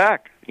come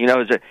back,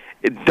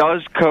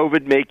 does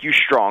COVID make you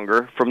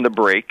stronger from the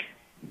break?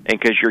 And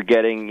because you're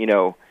getting,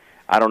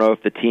 I don't know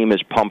if the team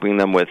is pumping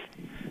them with,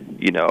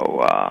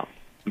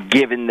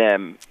 giving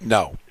them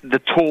the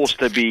tools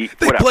to be.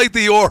 They played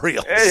the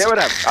Orioles.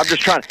 Whatever. I'm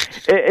just trying.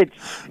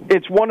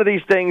 It's one of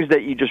these things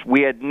that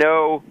we had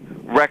no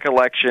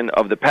recollection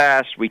of the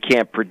past. We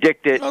can't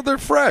predict it. Oh, they're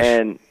fresh.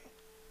 And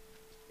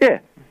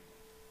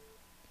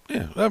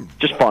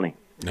just funny.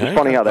 Just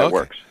funny how that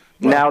works.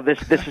 Well, now this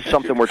is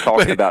something we're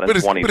talking about in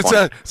 2020.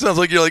 But it sounds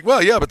like you're like,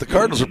 well, yeah, but the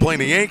Cardinals are playing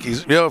the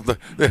Yankees. The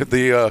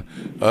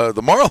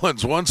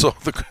Marlins won, so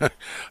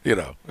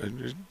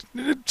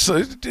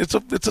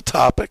it's a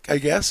topic, I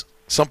guess.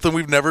 Something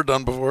we've never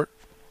done before.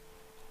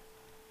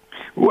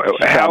 Let's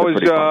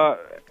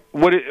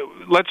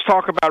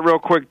talk about real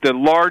quick the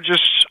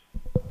largest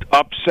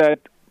upset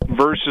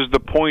versus the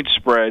point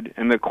spread,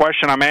 and the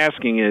question I'm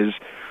asking is.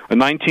 A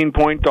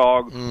 19-point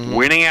dog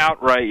winning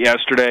outright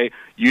yesterday.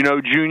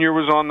 Junior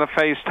was on the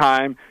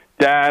FaceTime.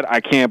 Dad, I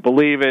can't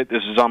believe it.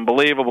 This is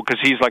unbelievable because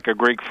he's like a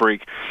Greek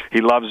freak.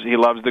 He loves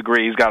the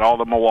Greek. He's got all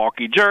the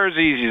Milwaukee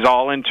jerseys. He's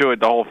all into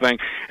it, the whole thing.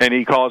 And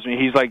he calls me.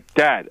 He's like,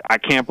 Dad, I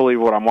can't believe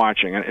what I'm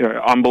watching.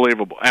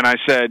 Unbelievable. And I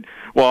said,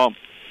 well,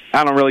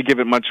 I don't really give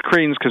it much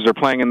credence because they're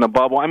playing in the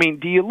bubble. I mean,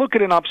 do you look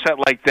at an upset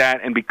like that,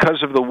 and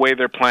because of the way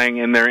they're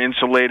playing and they're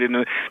insulated,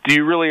 do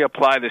you really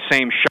apply the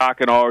same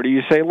shock and awe, or do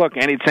you say, look,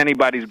 it's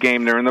anybody's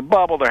game. They're in the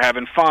bubble. They're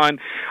having fun.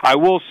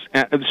 So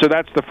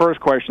that's the first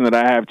question that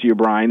I have to you,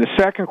 Brian. The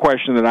second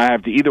question that I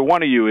have to either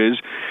one of you is,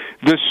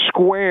 the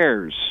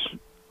squares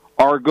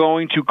are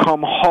going to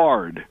come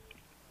hard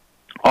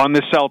on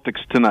the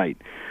Celtics tonight.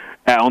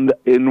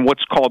 In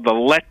what's called the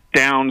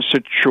letdown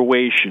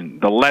situation.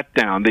 The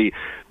letdown.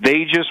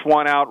 They just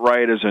won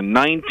outright as a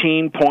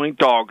 19-point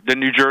dog. The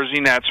New Jersey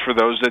Nets, for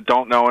those that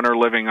don't know and are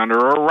living under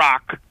a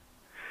rock.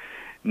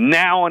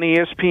 Now on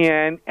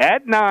ESPN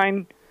at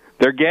 9.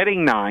 They're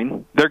getting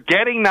 9. They're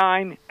getting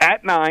 9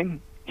 at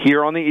 9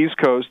 here on the East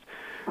Coast.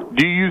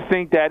 Do you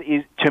think that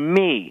is, to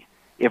me,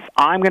 if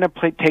I'm going to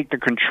take the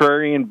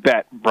contrarian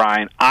bet,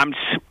 Brian, I'm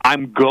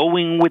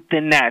going with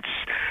the Nets.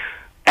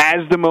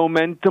 As the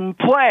momentum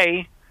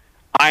play,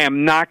 I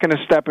am not going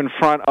to step in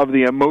front of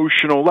the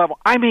emotional level.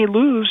 I may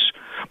lose,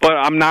 but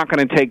I'm not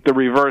going to take the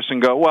reverse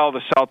and go, well,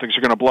 the Celtics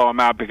are going to blow them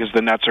out because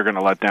the Nets are going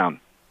to let down.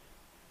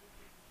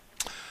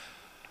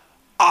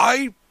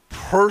 I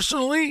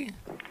personally,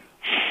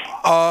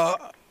 I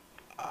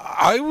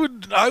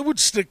would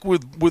stick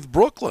with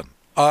Brooklyn.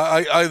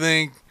 I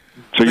think.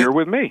 So you're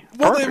with me.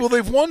 Well,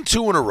 they've won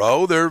 2 in a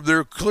row.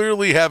 They're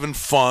clearly having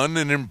fun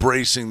and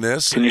embracing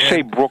this. Can you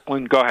say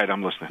Brooklyn? Go ahead,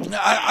 I'm listening.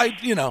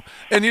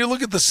 And you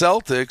look at the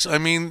Celtics. I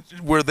mean,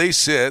 where they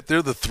sit,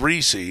 they're the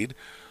 3 seed.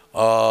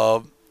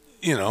 And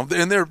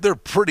they're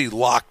pretty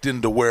locked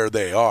into where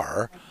they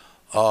are.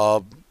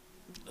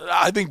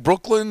 I think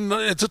Brooklyn,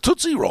 it's a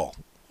Tootsie Roll.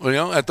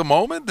 At the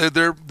moment,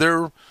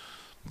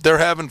 they're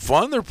having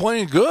fun. They're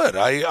playing good.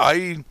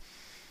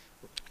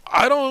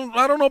 I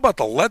don't know about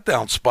the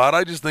letdown spot.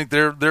 I just think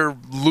they're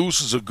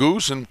loose as a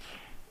goose, and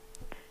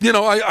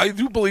I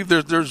do believe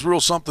there's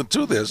real something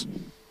to this.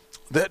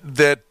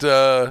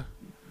 That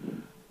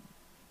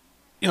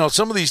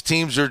some of these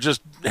teams are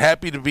just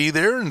happy to be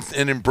there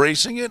and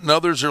embracing it, and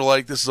others are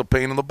like, this is a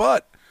pain in the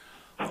butt.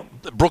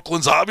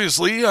 Brooklyn's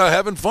obviously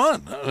having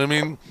fun. I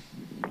mean,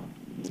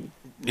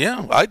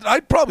 yeah,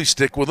 I'd probably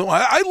stick with them.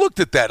 I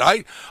looked at that.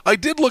 I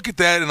did look at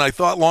that, and I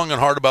thought long and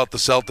hard about the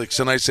Celtics,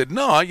 and I said,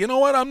 no, you know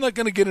what? I'm not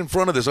going to get in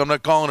front of this. I'm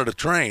not calling it a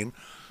train,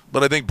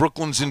 but I think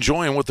Brooklyn's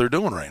enjoying what they're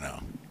doing right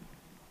now.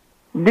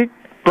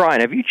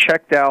 Brian, have you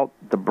checked out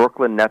the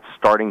Brooklyn Nets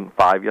starting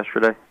 5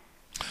 yesterday?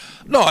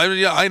 No,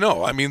 I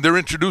know. I mean, they're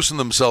introducing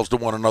themselves to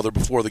one another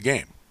before the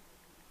game.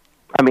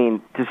 I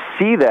mean, to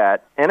see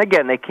that, and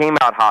again, they came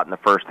out hot in the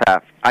first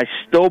half. I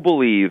still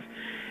believe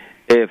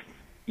if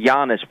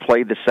Giannis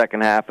played the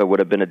second half, it would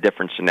have been a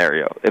different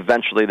scenario.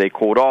 Eventually, they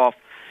cooled off,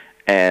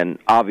 and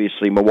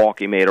obviously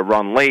Milwaukee made a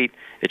run late.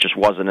 It just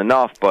wasn't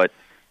enough, but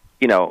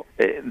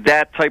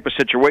that type of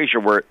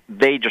situation where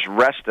they just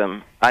rest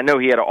him. I know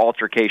he had an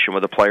altercation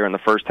with a player in the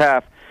first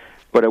half,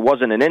 but it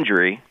wasn't an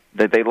injury.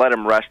 That they let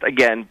him rest,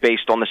 again,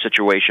 based on the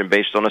situation,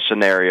 based on a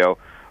scenario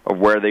of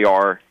where they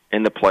are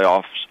in the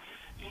playoffs,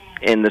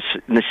 in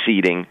the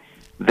seeding.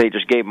 They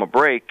just gave him a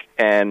break,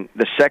 and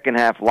the second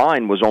half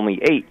line was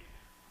only 8.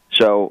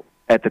 So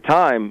at the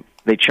time,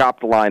 they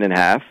chopped the line in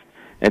half,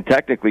 and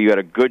technically you had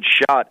a good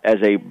shot as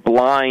a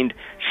blind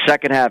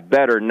second-half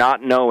bettor,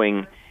 not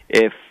knowing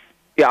if,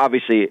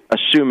 obviously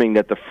assuming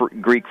that the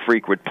Greek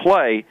Freak would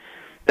play,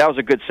 that was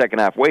a good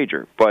second-half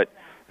wager. But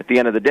at the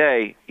end of the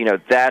day,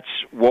 that's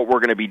what we're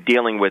going to be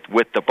dealing with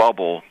the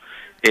bubble,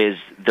 is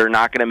they're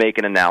not going to make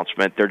an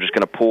announcement. They're just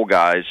going to pull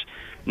guys,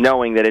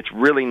 knowing that it's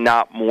really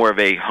not more of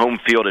a home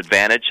field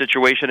advantage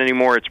situation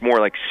anymore. It's more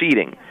like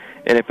seeding.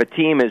 And if a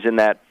team is in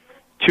that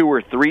 2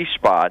 or 3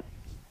 spot,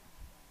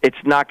 it's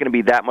not going to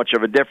be that much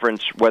of a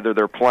difference whether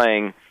they're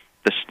playing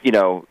the 6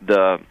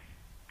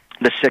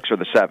 or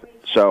the 7.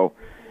 So,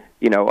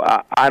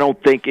 I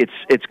don't think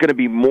it's going to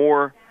be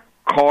more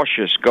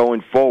cautious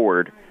going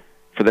forward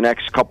for the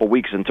next couple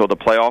weeks until the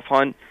playoff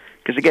hunt.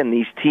 Because, again,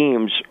 these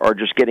teams are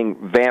just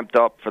getting vamped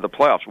up for the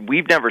playoffs.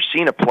 We've never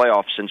seen a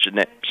playoff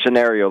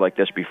scenario like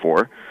this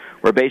before,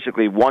 where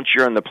basically once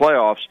you're in the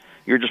playoffs,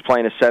 you're just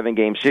playing a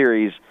 7-game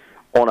series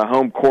on a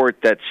home court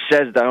that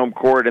says the home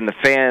court, and the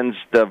fans,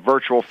 the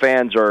virtual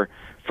fans, are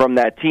from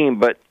that team.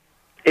 But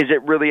is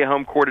it really a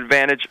home court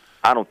advantage?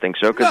 I don't think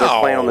so, because they're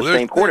playing on the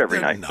same court every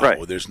night. No,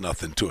 right. There's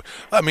nothing to it.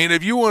 I mean,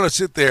 if you want to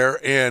sit there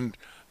and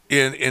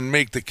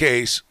make the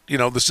case, the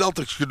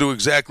Celtics could do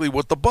exactly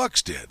what the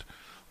Bucks did.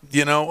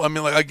 I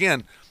mean,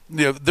 again,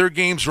 their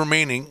games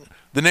remaining.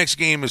 The next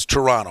game is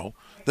Toronto.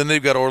 Then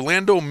they've got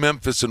Orlando,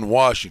 Memphis, and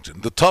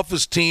Washington. The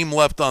toughest team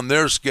left on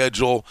their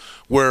schedule,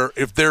 where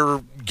if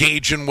they're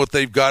gauging what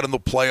they've got in the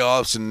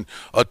playoffs and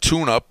a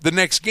tune-up, the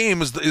next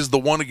game is the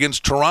one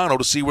against Toronto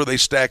to see where they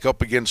stack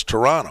up against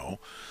Toronto.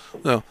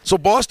 So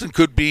Boston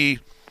could be,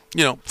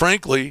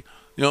 frankly,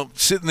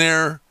 sitting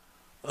there,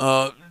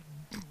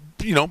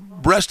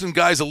 resting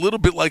guys a little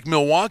bit like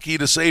Milwaukee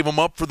to save them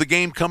up for the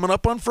game coming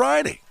up on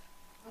Friday.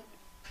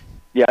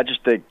 Yeah, I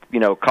just think,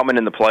 coming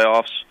in the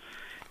playoffs,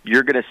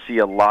 you're going to see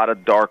a lot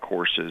of dark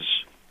horses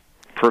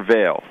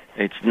prevail.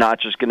 It's not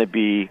just going to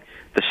be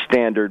the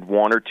standard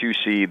 1 or 2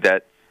 seed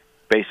that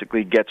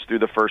basically gets through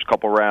the first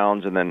couple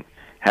rounds and then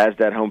has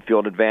that home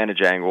field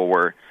advantage angle,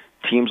 where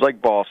teams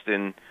like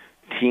Boston,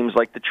 teams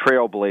like the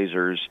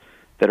Trailblazers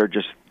that are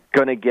just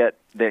going to get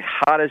the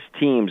hottest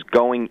teams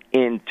going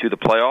into the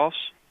playoffs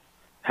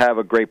have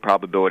a great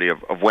probability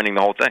of winning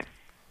the whole thing.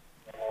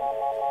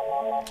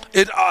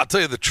 I'll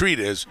tell you, the treat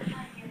is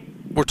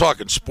we're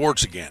talking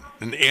sports again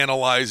and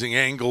analyzing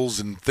angles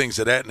and things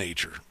of that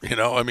nature.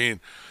 I mean,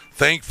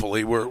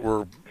 thankfully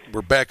we're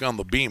back on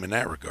the beam in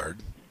that regard.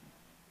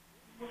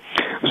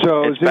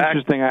 So it's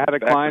interesting. I had a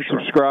client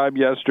subscribe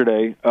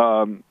yesterday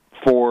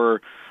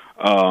for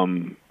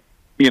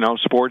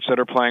sports that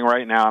are playing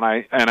right now,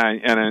 and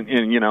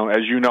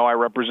as you know, I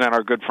represent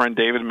our good friend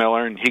David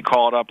Miller, and he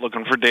called up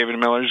looking for David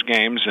Miller's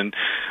games, and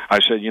I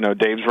said,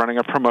 Dave's running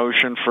a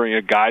promotion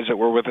for guys that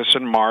were with us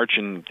in March,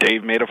 and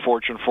Dave made a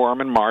fortune for him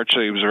in March,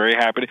 so he was very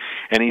happy.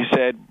 And he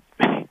said,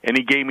 and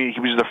he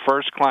was the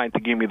first client to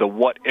give me the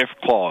what if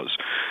clause.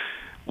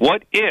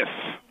 What if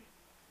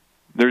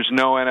there's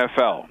no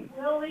NFL?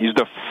 He's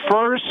the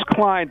first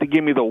client to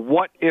give me the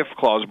what if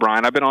clause,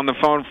 Brian. I've been on the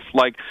phone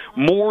like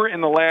more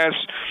in the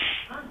last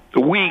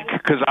week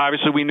because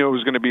obviously we knew it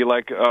was going to be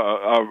like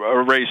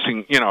a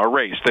racing, a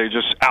race. They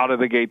just out of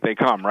the gate they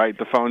come, right?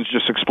 The phones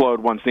just explode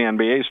once the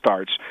NBA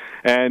starts.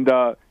 And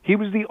he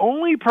was the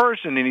only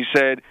person, and he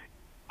said,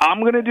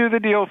 I'm going to do the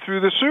deal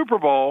through the Super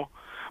Bowl,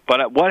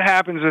 but what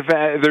happens if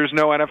there's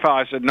no NFL?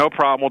 I said, no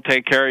problem, we'll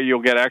take care of you.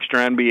 You'll get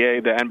extra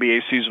NBA. The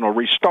NBA season will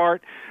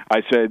restart.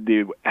 I said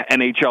the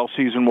NHL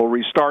season will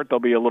restart. There'll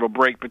be a little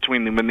break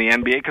between them and the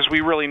NBA because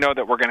we really know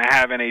that we're going to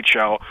have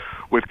NHL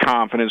with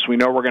confidence. We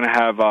know we're going to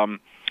have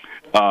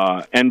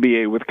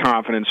NBA with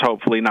confidence,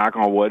 hopefully, knock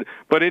on wood.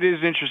 But it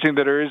is interesting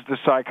that there is the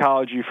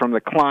psychology from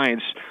the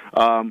clients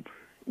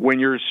when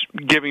you're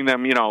giving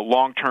them,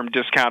 long-term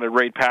discounted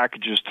rate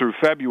packages through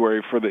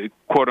February for the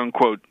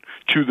quote-unquote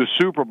to the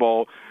Super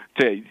Bowl.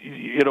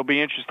 It'll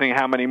be interesting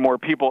how many more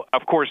people,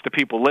 of course, the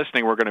people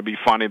listening were going to be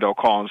funny. They'll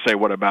call and say,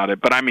 what about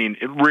it? But, I mean,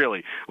 it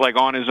really, like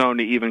on his own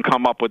to even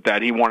come up with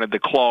that, he wanted the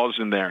clause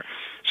in there.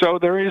 So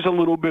there is a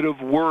little bit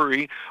of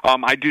worry.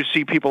 I do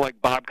see people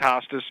like Bob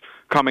Costas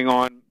coming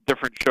on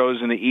different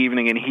shows in the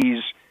evening, and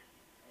he's,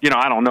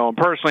 I don't know him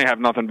personally, I have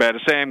nothing bad to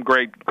say. I'm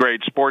great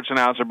sports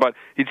announcer, but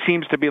it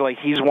seems to be like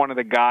he's one of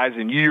the guys,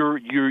 and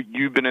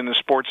you've been in the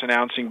sports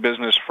announcing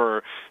business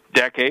for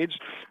decades,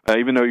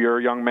 even though you're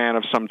a young man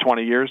of some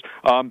 20 years.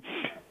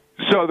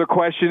 So the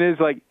question is,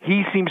 like,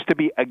 he seems to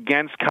be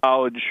against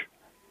college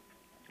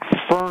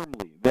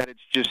firmly, that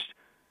it's just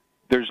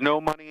there's no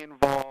money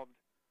involved,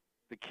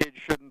 the kids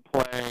shouldn't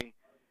play.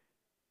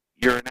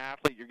 You're an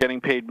athlete. You're getting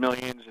paid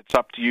millions. It's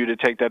up to you to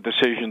take that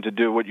decision to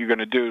do what you're going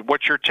to do.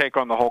 What's your take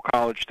on the whole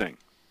college thing?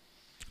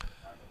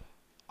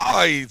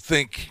 I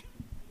think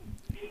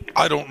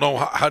I don't know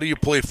how do you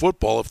play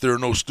football if there are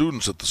no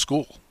students at the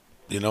school.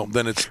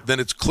 Then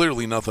it's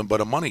clearly nothing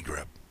but a money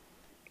grab.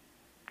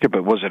 Yeah,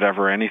 but was it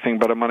ever anything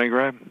but a money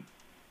grab?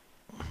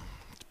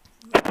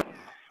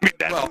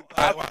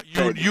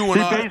 You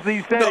and I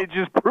basically said it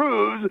just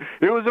proves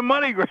it was a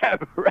money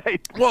grab, right?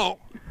 Well,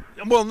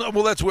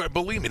 that's where,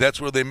 believe me,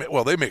 that's where they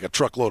make a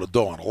truckload of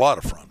dough on a lot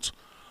of fronts.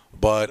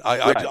 But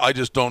I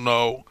just don't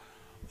know,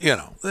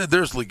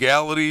 there's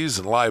legalities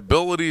and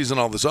liabilities and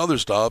all this other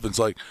stuff. It's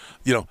like,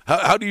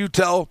 how do you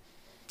tell,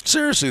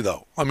 seriously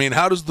though, I mean,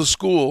 how does the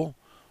school,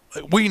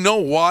 we know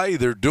why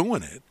they're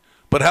doing it,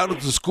 but how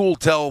does the school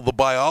tell the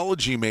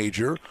biology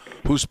major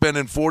who's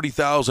spending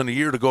 $40,000 a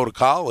year to go to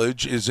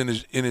college is in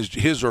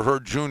his or her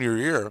junior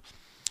year,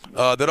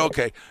 that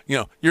okay,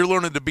 you're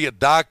learning to be a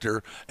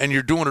doctor and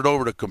you're doing it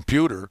over the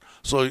computer,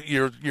 so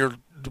you're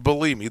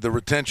believe me, the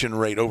retention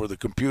rate over the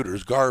computer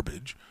is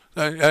garbage.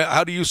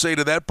 How do you say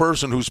to that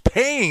person who's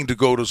paying to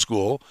go to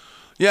school,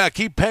 yeah,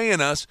 keep paying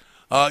us,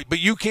 but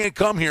you can't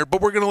come here,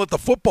 but we're going to let the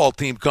football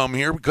team come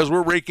here because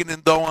we're raking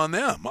in dough on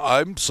them?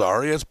 I'm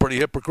sorry, that's pretty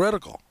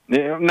hypocritical.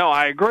 Yeah, no,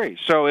 I agree.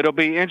 So it'll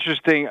be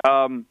interesting.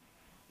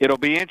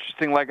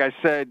 Like I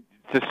said,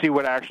 to see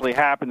what actually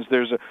happens.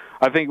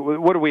 I think,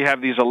 what do we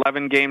have, these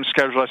 11 games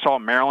scheduled? I saw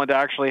Maryland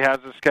actually has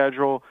a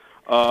schedule.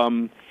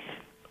 What's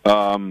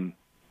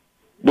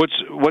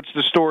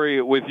the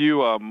story with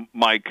you,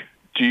 Mike?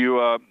 Do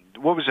you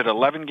what was it,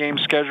 11 game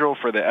schedule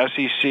for the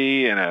SEC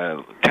and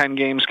a 10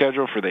 game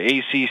schedule for the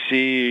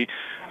ACC?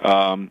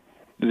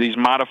 These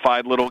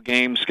modified little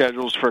game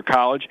schedules for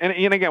college, and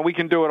again, we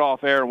can do it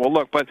off air and we'll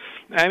look, but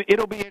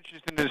it'll be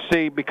interesting to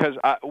see because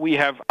we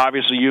have,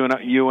 obviously, you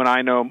and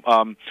I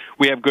know,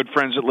 we have good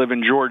friends that live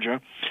in Georgia,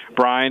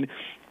 Brian,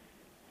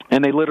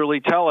 and they literally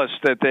tell us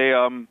that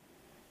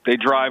they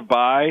drive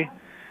by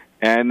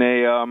and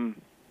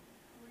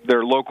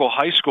their local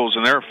high schools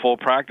and they're full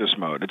practice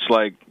mode. It's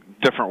like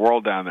different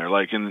world down there.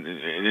 Like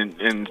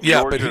in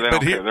Georgia, they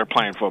don't care. They're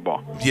playing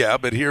football. Yeah,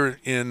 but here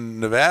in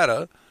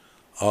Nevada,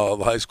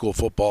 the high school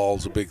football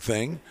is a big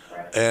thing,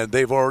 and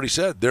they've already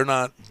said they're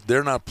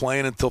not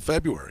playing until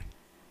February.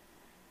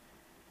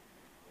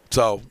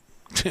 So,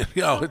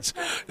 it's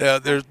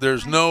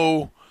there's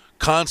no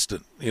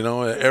constant.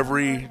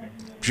 Every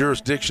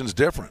jurisdiction's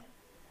different.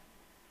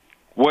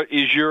 What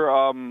is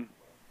your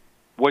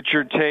what's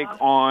your take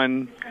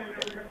on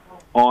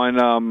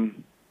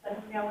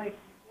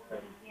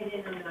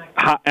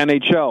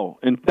NHL,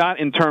 and not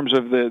in terms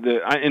of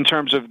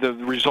the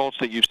results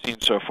that you've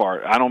seen so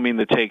far? I don't mean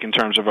the take in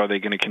terms of are they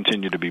going to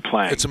continue to be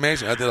playing. It's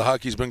amazing. I think the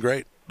hockey's been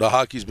great.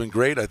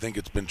 I think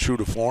it's been true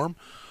to form,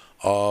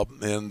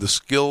 and the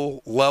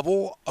skill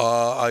level.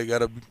 I got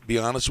to be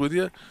honest with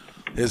you,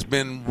 has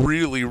been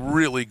really,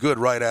 really good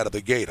right out of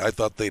the gate. I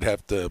thought they'd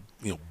have to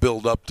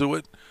build up to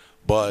it,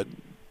 but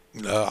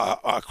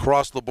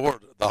across the board,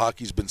 the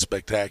hockey's been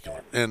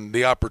spectacular, and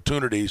the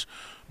opportunities.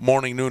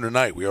 Morning, noon, or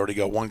night. We already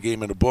got one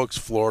game in the books.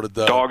 Florida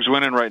Dogs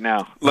winning right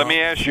now. Let me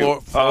ask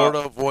you. Florida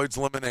avoids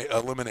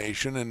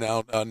elimination, and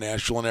now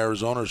Nashville and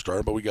Arizona are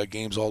starting, but we got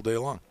games all day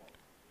long.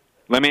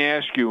 Let me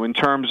ask you, in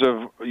terms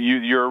of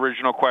your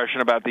original question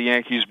about the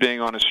Yankees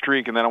being on a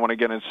streak, and then I want to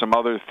get into some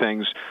other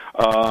things.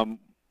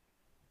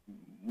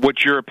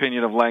 what's your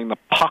opinion of laying the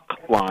puck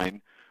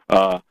line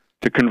to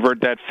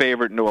convert that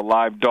favorite into a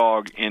live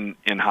dog in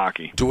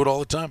hockey? Do it all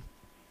the time.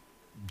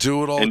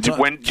 Do it all the time.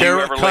 When do you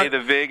ever lay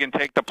the vig and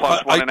take the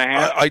plus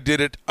 1.5? I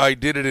did it. I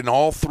did it in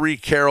all 3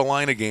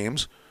 Carolina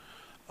games.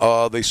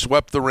 They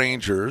swept the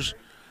Rangers,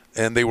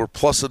 and they were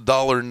plus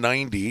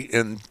 $1.90,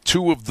 and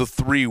 2 of the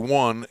 3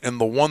 won, and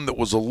the one that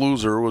was a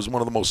loser was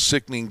one of the most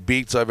sickening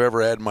beats I've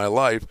ever had in my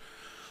life.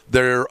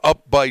 They're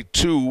up by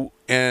 2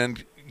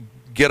 and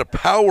get a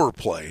power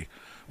play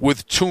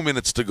with 2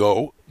 minutes to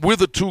go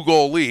with a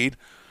 2-goal lead,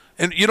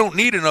 and you don't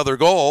need another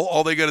goal.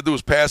 All they got to do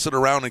is pass it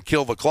around and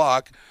kill the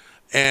clock,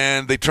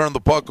 and they turn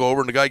the puck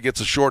over, and the guy gets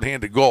a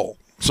shorthanded goal.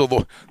 So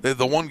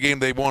the one game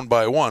they won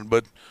by 1,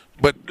 but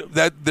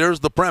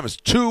there's the premise.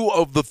 2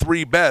 of the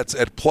 3 bets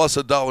at plus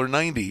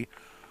 $1.90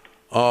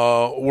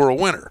 were a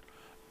winner,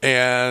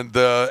 and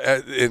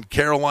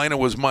Carolina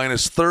was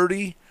minus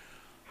 30,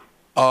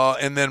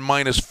 and then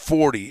minus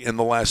 40 in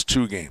the last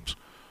 2 games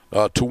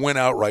to win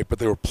outright. But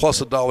they were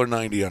plus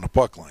 $1.90 on a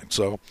puck line.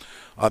 So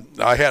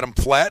I had them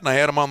flat, and I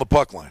had them on the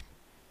puck line.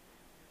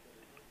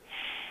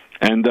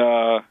 And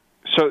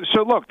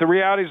so look, the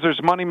reality is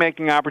there's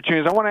money-making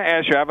opportunities. I want to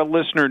ask you. I have a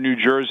listener in New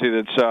Jersey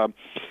that's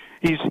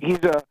he's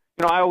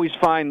I always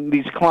find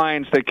these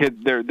clients that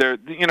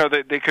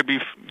they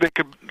could.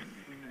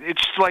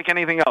 It's like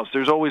anything else.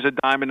 There's always a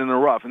diamond in the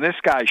rough, and this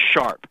guy's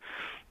sharp.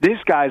 This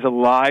guy's a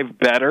live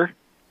bettor,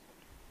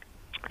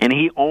 and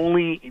he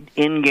only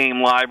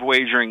in-game live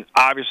wagering.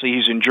 Obviously,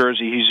 he's in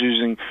Jersey. He's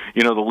using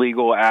the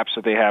legal apps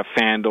that they have,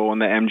 FanDuel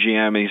and the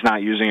MGM, and he's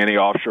not using any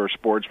offshore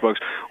sports books.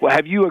 Well,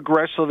 have you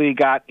aggressively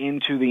got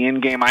into the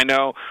in-game? I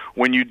know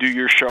when you do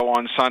your show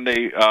on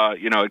Sunday,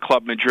 at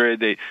Club Madrid,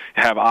 they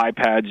have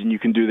iPads and you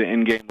can do the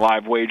in-game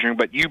live wagering.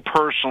 But you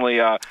personally,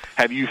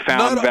 have you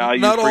found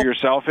value for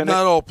yourself in it?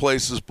 Not all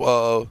places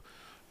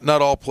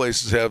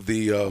have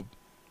the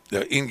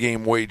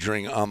in-game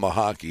wagering on the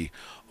hockey.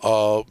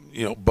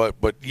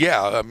 But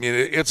yeah, I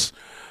mean,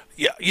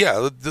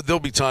 there'll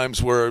be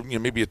times where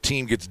maybe a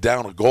team gets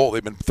down a goal.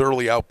 They've been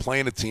thoroughly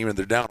outplaying a team, and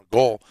they're down a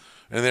goal,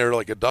 and they're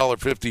like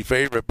 $1.50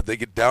 favorite, but they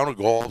get down a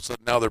goal, so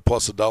now they're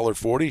plus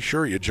 $1.40.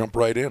 Sure, you jump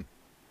right in.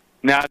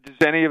 Now, does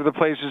any of the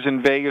places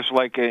in Vegas,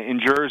 like in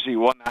Jersey,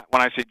 when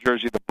I say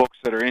Jersey, the books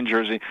that are in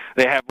Jersey,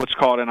 they have what's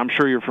called, and I'm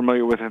sure you're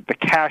familiar with it, the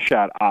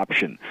cash-out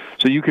option.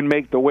 So you can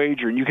make the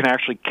wager, and you can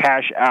actually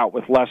cash out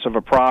with less of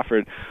a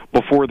profit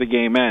before the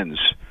game ends.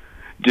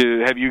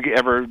 Have you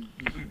ever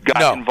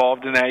gotten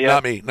involved in that yet?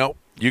 Not me. No.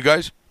 You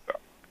guys?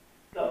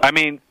 I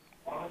mean,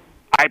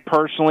 I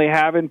personally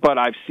haven't, but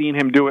I've seen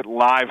him do it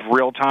live,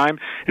 real time.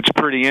 It's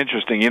pretty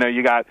interesting.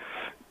 You got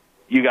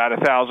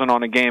 1,000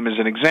 on a game as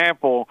an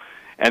example,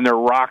 and they're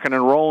rocking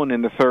and rolling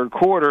in the third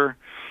quarter,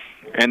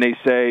 and they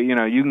say,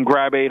 you can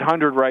grab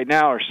 800 right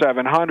now or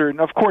 700. And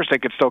of course, they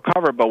could still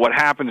cover it, but what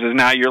happens is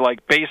now you're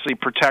like basically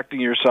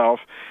protecting yourself,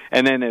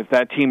 and then if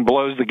that team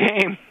blows the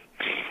game,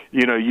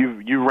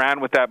 you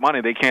ran with that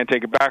money. They can't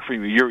take it back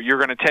from you. You're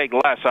going to take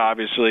less,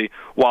 obviously,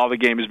 while the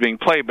game is being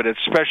played, but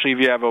especially if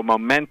you have a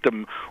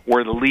momentum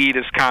where the lead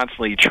is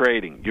constantly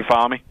trading. You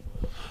follow me?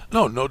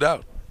 No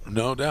doubt.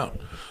 No doubt.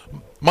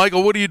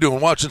 Michael, what are you doing?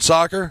 Watching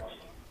soccer?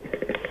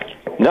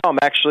 No, I'm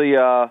actually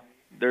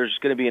there's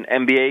going to be an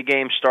NBA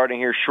game starting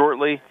here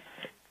shortly.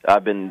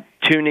 I've been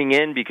tuning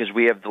in because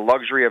we have the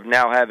luxury of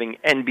now having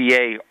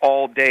NBA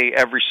all day,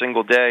 every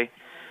single day.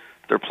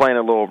 They're playing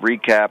a little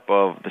recap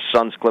of the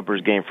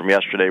Suns-Clippers game from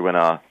yesterday when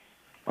my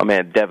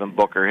man Devin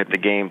Booker hit the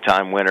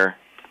game-time winner.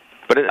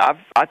 But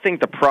I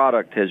think the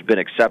product has been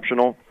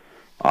exceptional.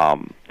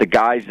 The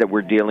guys that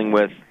we're dealing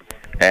with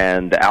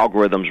and the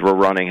algorithms we're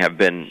running have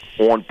been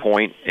on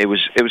point. It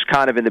was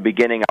kind of in the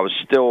beginning, I was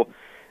still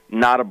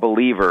not a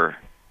believer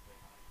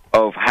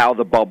of how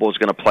the bubble is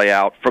going to play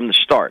out from the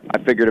start. I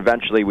figured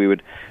eventually we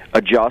would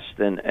adjust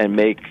and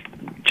make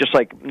just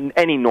like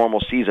any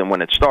normal season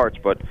when it starts,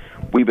 but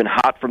we've been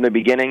hot from the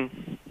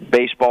beginning.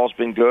 Baseball's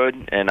been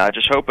good, and I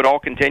just hope it all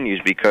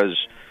continues because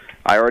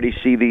I already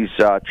see these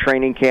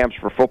training camps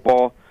for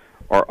football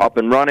are up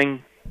and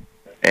running,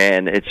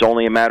 and it's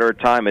only a matter of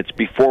time. It's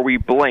before we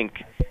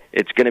blink,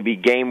 it's going to be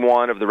game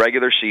 1 of the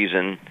regular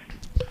season,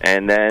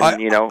 and then,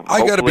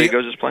 hopefully it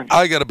goes as planned.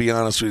 I got to be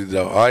honest with you,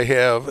 though. I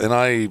have, and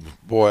I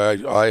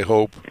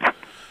hope,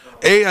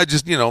 I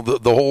just,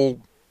 the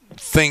whole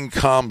thing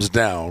calms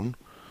down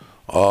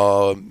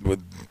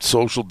with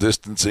social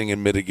distancing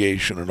and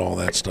mitigation and all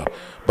that stuff.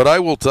 But I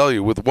will tell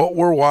you, with what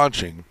we're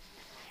watching,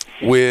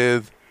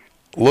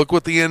 look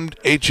what the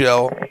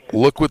NHL,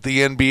 look what the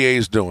NBA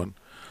is doing,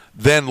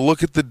 then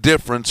look at the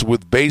difference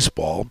with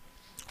baseball,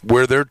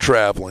 where they're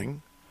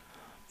traveling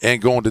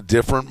and going to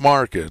different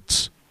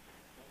markets,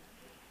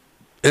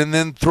 and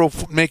then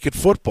make it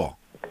football.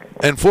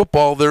 And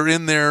football, they're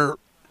in there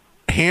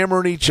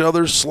hammering each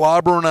other,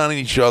 slobbering on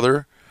each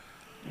other.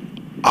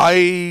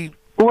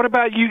 What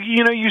about you?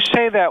 You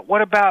say that.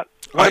 What about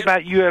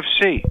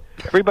UFC?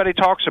 Everybody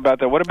talks about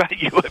that. What about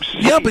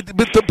UFC? Yeah, but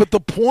the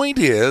point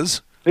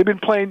is, They've been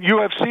playing.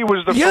 UFC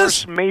was the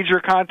first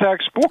major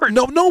contact sport.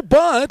 But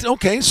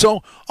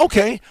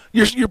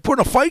you're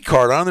putting a fight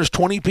card on. There's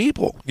 20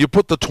 people. You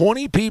put the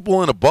 20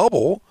 people in a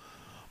bubble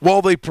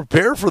while they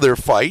prepare for their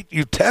fight.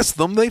 You test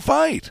them. They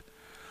fight.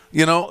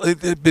 You know,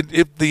 if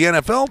the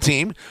NFL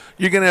team,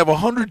 you're going to have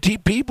 100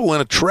 people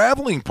in a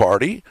traveling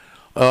party.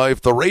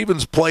 If the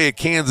Ravens play at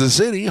Kansas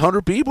City,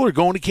 100 people are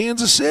going to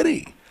Kansas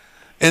City,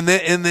 and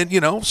then you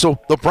know. So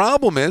the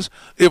problem is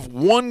if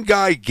one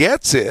guy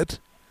gets it.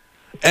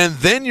 And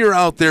then you're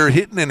out there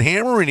hitting and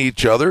hammering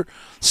each other.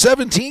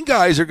 17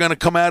 guys are going to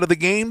come out of the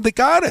game that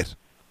got it.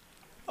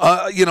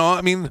 You know, I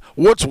mean,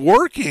 what's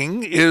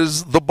working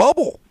is the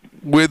bubble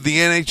with the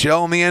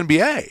NHL and the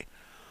NBA.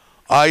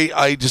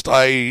 I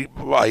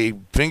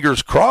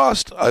fingers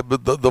crossed.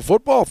 But the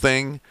football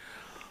thing,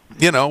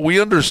 you know,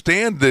 we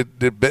understand that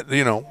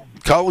you know,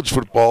 college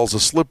football is a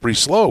slippery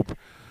slope.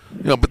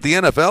 You know, but the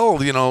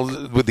NFL, you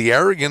know, with the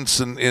arrogance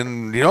and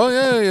you know,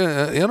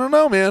 I don't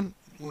know, man.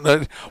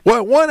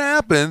 What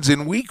happens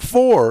in week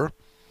 4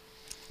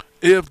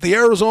 if the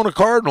Arizona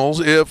Cardinals,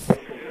 if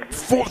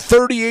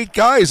 38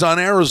 guys on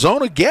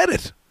Arizona get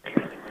it?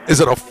 Is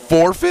it a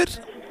forfeit,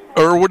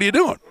 or what are you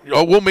doing?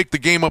 Oh, we'll make the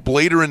game up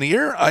later in the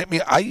year. I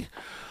mean, I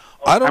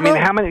don't know. I mean,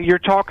 how many you're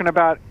talking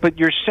about? But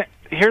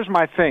here's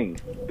my thing,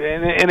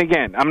 and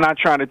again, I'm not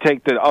trying to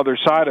take the other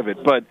side of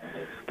it, but.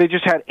 They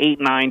just had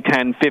 8, 9,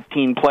 10,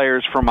 15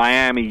 players from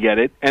Miami get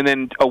it, and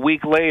then a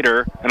week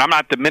later, and I'm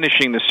not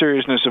diminishing the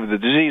seriousness of the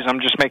disease, I'm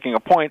just making a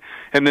point,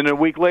 and then a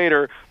week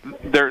later,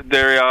 they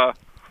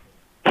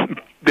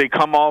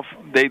come off,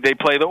 they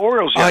play the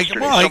Orioles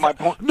yesterday.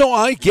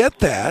 I get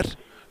that,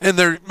 and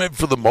they're,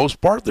 for the most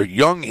part, they're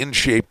young, in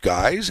shape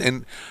guys,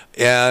 and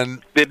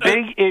the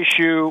big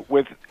issue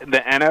with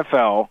the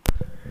NFL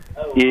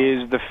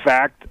is the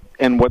fact,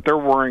 and what they're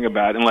worrying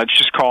about, and let's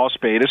just call a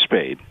spade,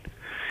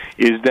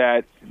 is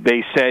that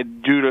they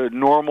said due to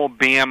normal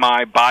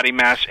BMI, body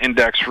mass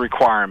index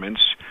requirements,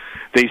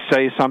 they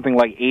say something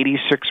like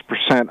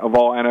 86% of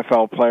all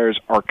NFL players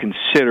are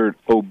considered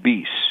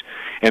obese.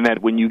 And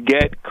that when you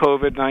get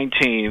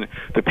COVID-19,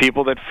 the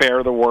people that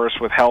fare the worst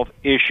with health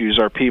issues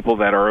are people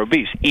that are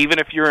obese. Even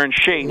if you're in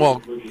shape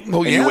and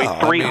you weigh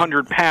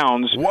 300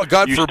 pounds,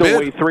 God you forbid. still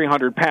weigh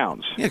 300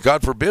 pounds. Yeah,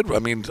 God forbid. I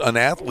mean, an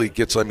athlete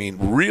gets,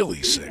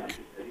 really sick.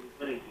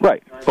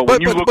 Right. But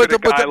when you look at a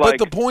guy like...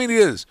 But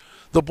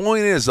the point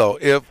is though,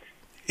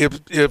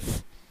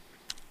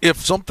 if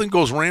something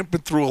goes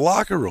rampant through a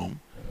locker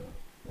room,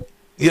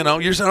 you know,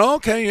 you're saying,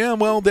 okay, yeah,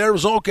 well,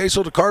 there's okay,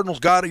 so the Cardinals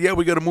got it. Yeah,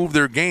 we got to move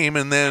their game,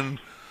 and then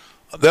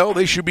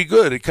they should be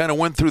good. It kind of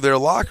went through their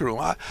locker room.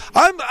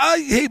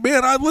 Hey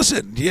man,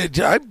 listen.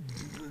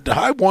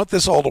 I want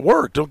this all to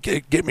work. Don't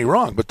get me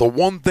wrong, but the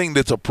one thing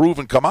that's a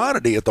proven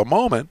commodity at the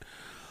moment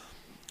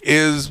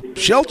is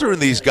sheltering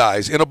these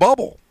guys in a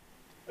bubble.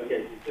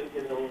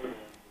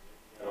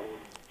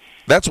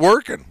 That's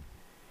working.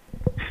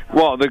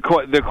 Well,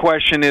 the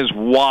question is,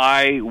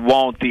 why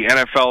won't the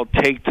NFL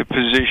take the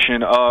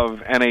position of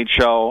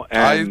NHL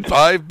and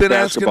I've been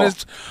basketball?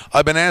 asking this.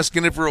 I've been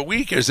asking it for a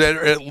week. Is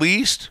there at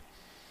least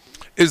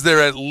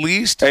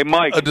hey,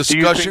 Mike, a discussion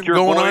do you think your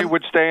going boy on?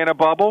 would stay in a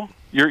bubble?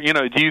 Do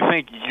you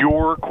think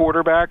your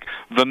quarterback,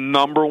 the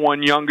number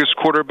one youngest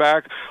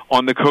quarterback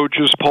on the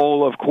coaches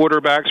poll of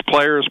quarterbacks,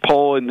 players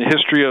poll in the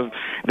history of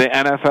the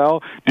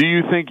NFL, do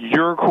you think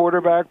your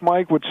quarterback,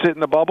 Mike, would sit in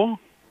the bubble?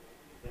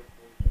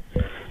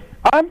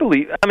 I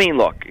mean,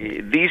 look,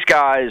 these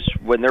guys,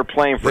 when they're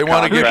playing for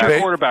contracts... Who's your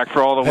quarterback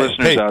for all the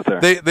listeners out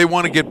there? They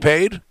want to get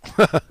paid?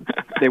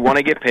 They want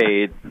to get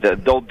paid.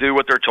 They'll do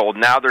what they're told.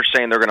 Now they're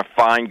saying they're going to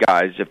fine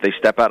guys if they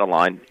step out of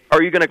line.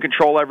 Are you going to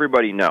control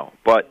everybody? No.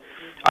 But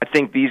I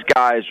think these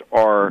guys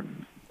are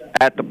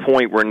at the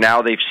point where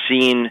now they've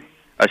seen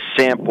a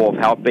sample of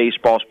how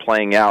baseball's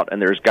playing out,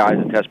 and there's guys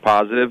that test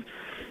positive.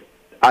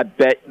 I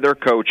bet their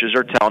coaches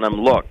are telling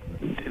them, look,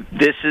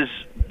 this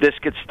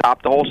could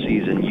stop the whole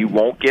season. You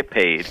won't get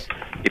paid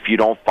if you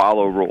don't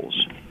follow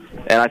rules.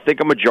 And I think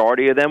a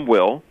majority of them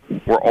will.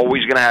 We're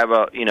always going to have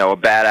a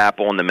bad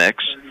apple in the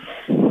mix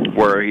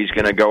where he's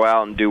going to go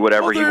out and do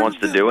whatever he wants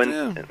to do.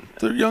 And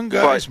they're young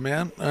guys,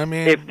 man. I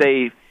mean, if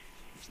they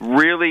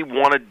really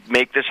want to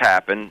make this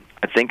happen,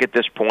 I think at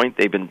this point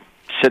they've been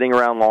sitting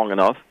around long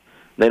enough.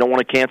 They don't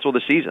want to cancel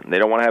the season. They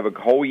don't want to have a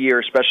whole year,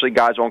 especially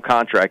guys on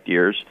contract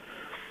years.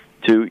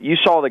 You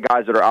saw the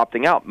guys that are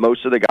opting out.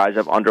 Most of the guys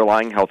have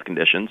underlying health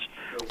conditions,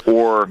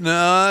 or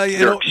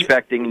they're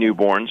expecting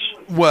newborns.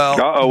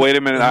 Well, wait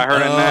a minute. I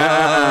heard it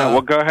now.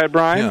 Well, go ahead,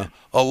 Brian. Yeah.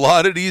 A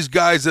lot of these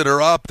guys that are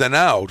opting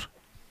out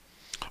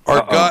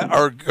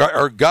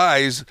are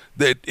guys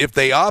that if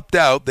they opt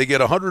out, they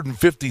get a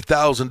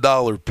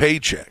 $150,000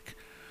 paycheck.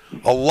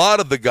 A lot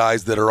of the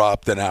guys that are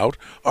opting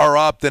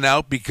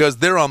out because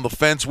they're on the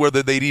fence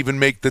whether they'd even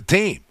make the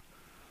team.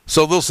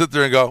 So they'll sit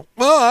there and go,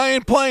 "Well, I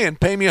ain't playing.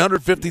 Pay me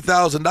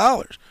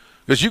 $150,000."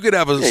 Because you could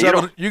have a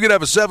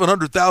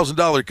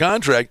 $700,000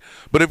 contract,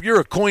 but if you're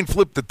a coin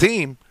flip to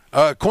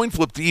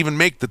even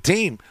make the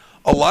team,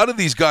 a lot of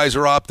these guys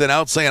are opting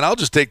out, saying, "I'll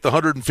just take the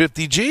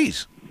 150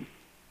 G's."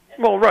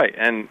 Well, right,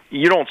 and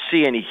you don't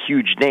see any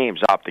huge names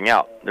opting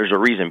out. There's a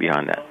reason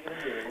behind that.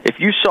 If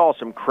you saw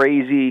some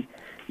crazy,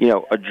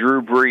 a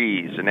Drew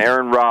Brees, an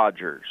Aaron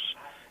Rodgers,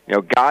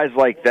 guys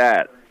like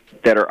that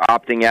are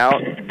opting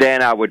out,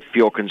 then I would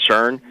feel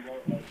concerned.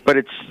 But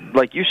it's,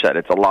 like you said,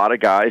 it's a lot of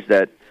guys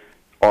that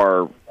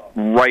are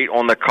right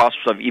on the cusp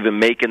of even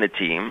making the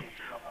team,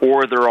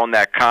 or they're on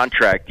that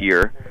contract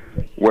year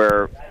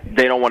where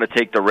they don't want to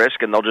take the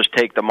risk and they'll just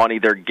take the money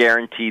they're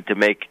guaranteed to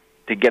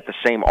get the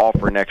same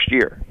offer next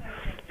year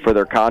for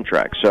their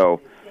contract.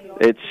 So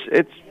it's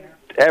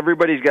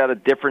everybody's got a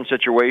different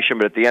situation,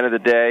 but at the end of the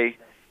day,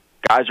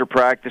 guys are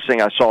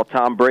practicing. I saw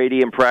Tom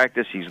Brady in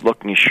practice. He's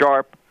looking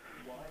sharp.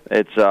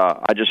 It's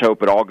I just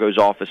hope it all goes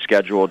off as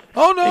scheduled.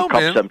 Oh no,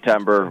 come man!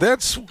 September.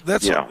 That's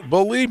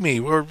believe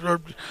me,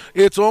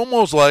 it's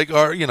almost like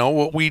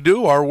what we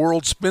do. Our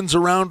world spins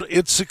around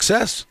its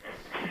success,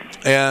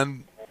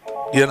 and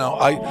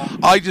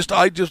I'm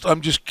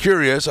just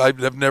curious.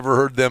 I've never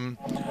heard them,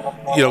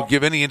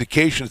 give any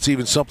indication it's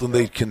even something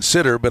they'd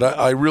consider. But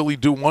I really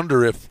do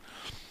wonder if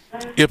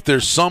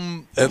there's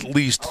some at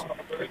least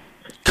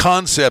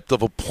concept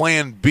of a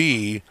plan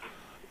B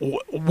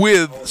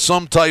with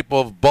some type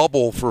of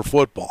bubble for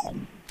football,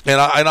 and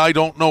I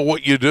don't know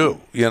what you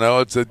do.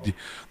 It's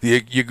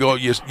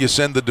you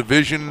send the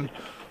division,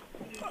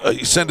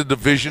 you send a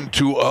division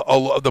to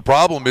the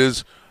problem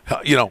is,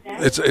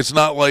 it's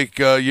not like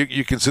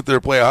you can sit there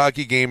and play a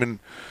hockey game in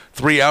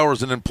 3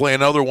 hours and then play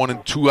another one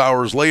in 2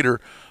 hours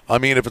later. I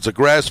mean, if it's a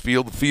grass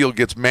field, the field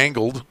gets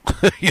mangled.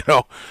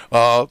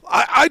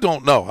 I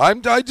don't know.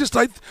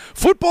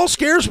 Football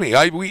scares me.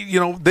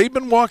 They've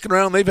been walking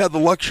around. They've had the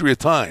luxury of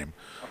time.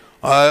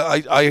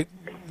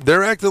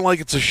 They're acting like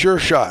it's a sure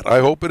shot.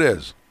 I hope it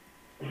is.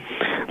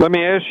 Let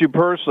me ask you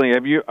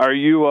personally: are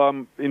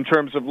you in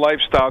terms of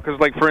lifestyle? Because,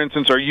 like, for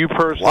instance, are you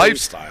personally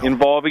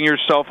involving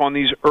yourself on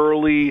these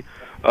early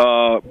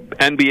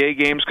NBA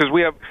games? Because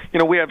we have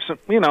some,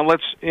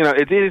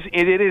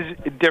 it is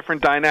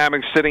different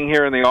dynamics sitting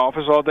here in the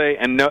office all day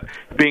and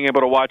being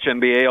able to watch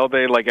NBA all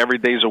day, like every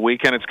day's a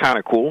weekend. It's kind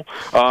of cool.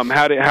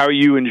 How are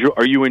you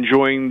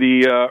enjoying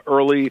the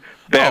early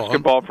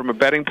basketball from a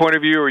betting point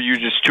of view, or are you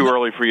just too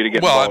early for you to get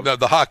involved? Well,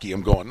 the hockey,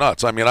 I'm going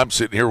nuts. I mean, I'm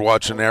sitting here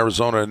watching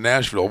Arizona and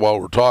Nashville while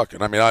we're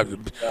talking. I mean, I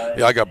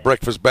got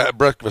breakfast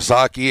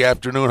hockey,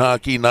 afternoon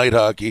hockey, night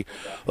hockey.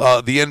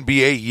 The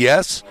NBA,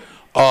 yes.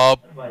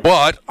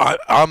 But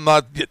I'm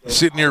not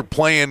sitting here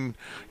playing,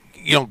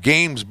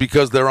 games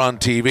because they're on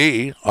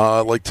TV.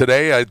 Like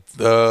today,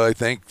 I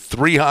think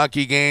 3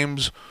 hockey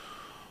games,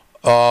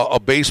 a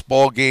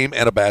baseball game,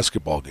 and a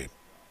basketball game.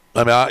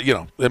 I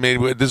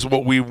mean, this is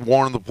what we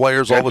warn the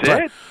players all the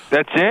time.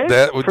 That's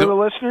it for the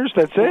listeners.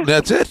 That's it.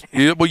 That's it.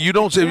 Well, you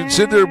don't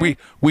sit there.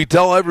 We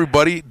tell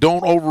everybody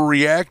don't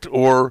overreact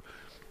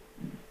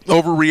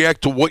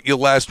to what you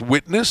last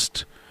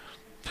witnessed.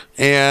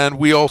 And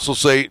we also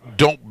say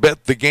don't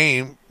bet the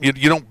game. You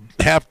don't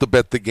have to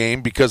bet the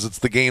game because it's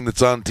the game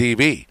that's on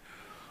TV.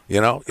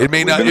 It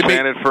may not. We've been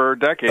saying it for a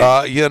decade.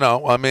 I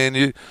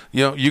mean,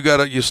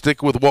 you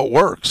stick with what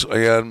works.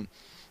 And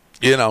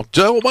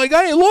my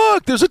guy,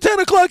 look, there's a 10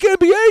 o'clock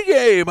NBA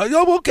game.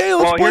 Okay,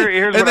 let's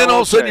play. And then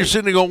all of a sudden you're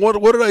sitting there going,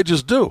 what did I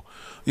just do?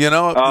 If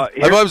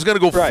I was going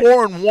to go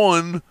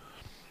 4-1.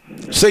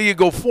 Say you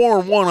go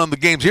 4-1 on the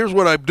games. Here's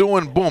what I'm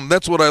doing. Boom,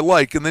 that's what I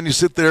like. And then you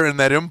sit there in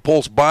that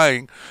impulse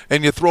buying,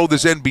 and you throw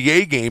this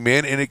NBA game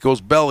in, and it goes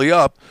belly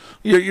up.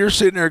 You're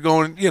sitting there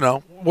going,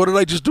 what did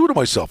I just do to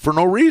myself for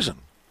no reason?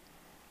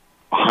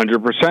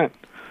 100%.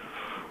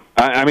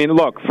 I mean,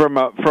 look,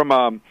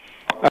 I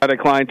had a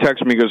client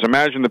text me. He goes,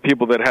 imagine the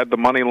people that had the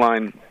money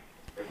line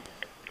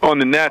on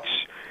the Nets.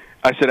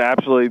 I said,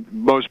 absolutely,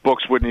 most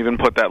books wouldn't even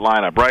put that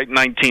line up, right?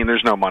 19,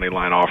 there's no money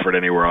line offered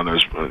anywhere on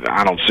those.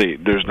 I don't see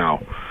it. There's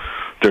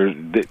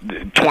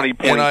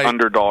 20-point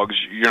underdogs.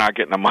 You're not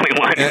getting a money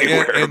line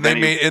anywhere.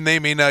 And they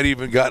may not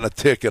even gotten a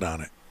ticket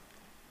on it.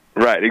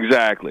 Right,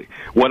 exactly.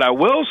 What I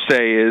will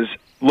say is,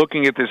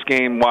 looking at this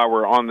game while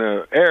we're on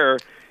the air,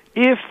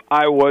 if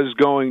I was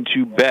going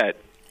to bet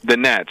the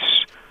Nets,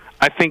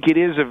 I think it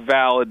is a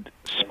valid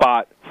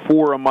spot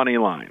for a money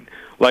line.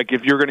 Like,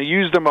 if you're going to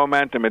use the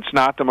momentum, it's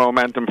not the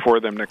momentum for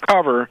them to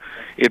cover.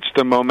 It's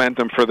the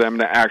momentum for them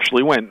to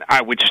actually win.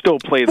 I would still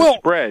play the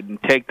spread and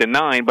take the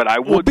 9, but I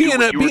would do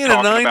what you were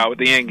talking about with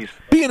the Yankees.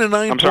 Being a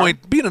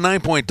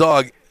 9-point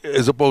dog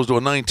as opposed to a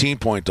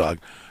 19-point dog.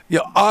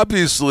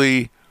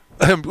 Obviously,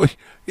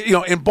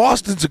 and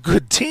Boston's a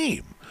good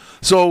team.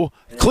 So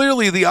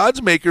clearly the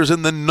odds makers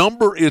and the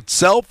number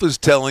itself is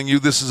telling you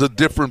this is a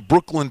different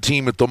Brooklyn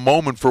team at the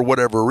moment for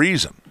whatever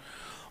reason.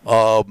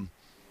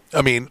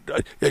 I mean,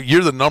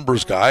 you're the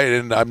numbers guy,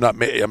 and I'm not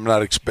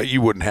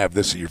you wouldn't have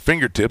this at your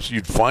fingertips.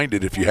 You'd find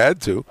it if you had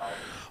to.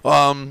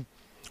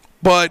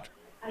 But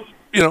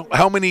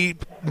how many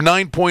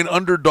 9-point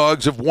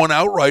underdogs have won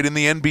outright in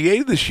the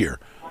NBA this year?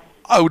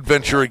 I would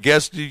venture a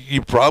guess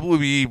you'd probably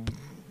be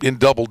in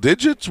double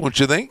digits, wouldn't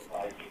you think?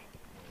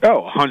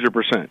 Oh,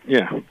 100%.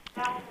 Yeah.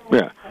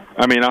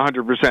 I mean,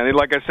 100%.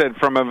 Like I said,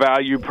 from a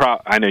value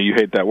I know you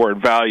hate that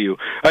word, value.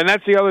 And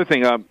that's the other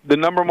thing. The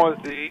number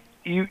one,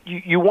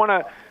 you want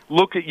to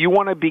look at, you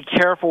want to be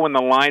careful when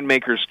the line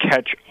makers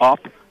catch up,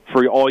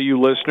 for all you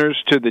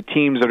listeners, to the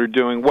teams that are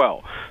doing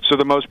well. So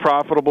the most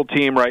profitable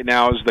team right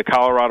now is the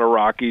Colorado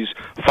Rockies,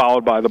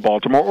 followed by the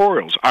Baltimore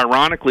Orioles.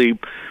 Ironically,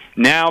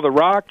 now the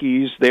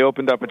Rockies, they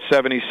opened up at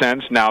 70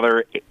 cents. Now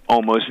they're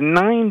almost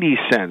 90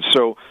 cents.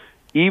 So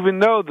even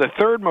though the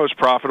third most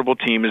profitable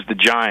team is the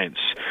Giants.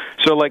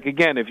 So, like,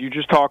 again, if you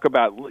just talk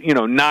about,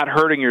 not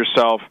hurting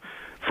yourself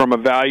from a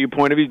value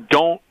point of view,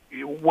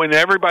 when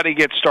everybody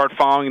start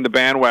following the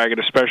bandwagon,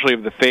 especially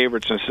of the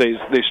favorites, and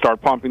they start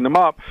pumping them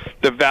up,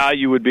 the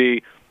value would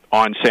be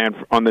on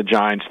the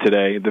Giants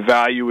today. The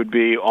value would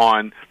be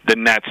on the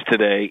Nets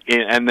today,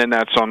 and then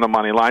that's on the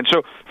money line.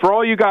 So for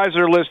all you guys that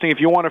are listening, if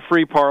you want a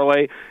free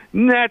parlay,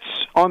 Nets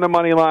on the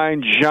money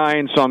line,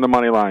 Giants on the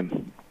money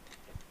line.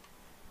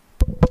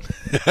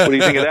 What do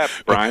you think of that,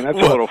 Brian? That's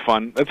a little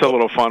fun. That's a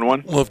little fun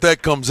one. Well, if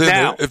that comes in,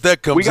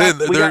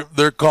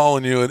 they're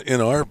calling you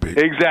in a heartbeat.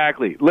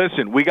 Exactly.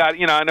 Listen, we got.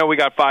 I know we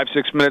got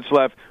 5-6 minutes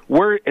left.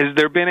 Has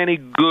there been any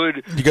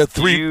good? You got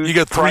 4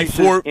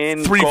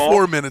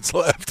 minutes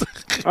left.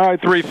 All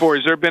right, 3-4.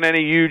 Has there been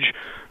any huge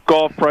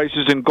golf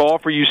prices in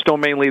golf? Or are you still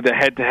mainly the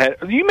head-to-head?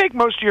 Do you make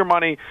most of your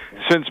money,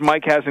 since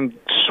Mike hasn't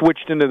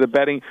switched into the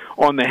betting,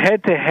 on the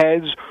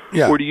head-to-heads?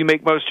 Yeah. Or do you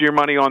make most of your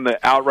money on the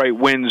outright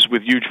wins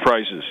with huge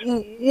prices?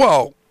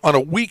 Well, on a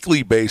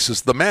weekly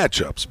basis, the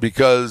matchups,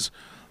 because,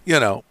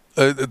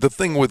 the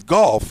thing with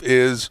golf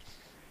is,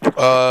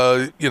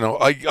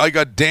 I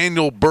got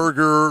Daniel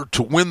Berger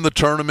to win the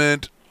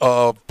tournament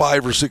 5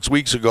 or 6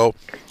 weeks ago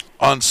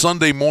on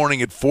Sunday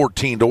morning at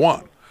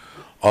 14-1.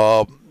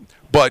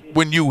 But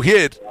when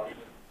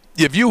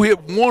if you hit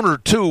one or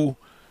two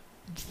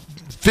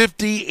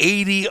 50,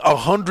 80,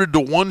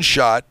 100-1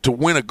 shot to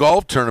win a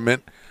golf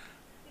tournament,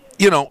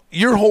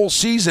 your whole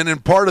season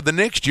and part of the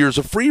next year is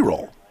a free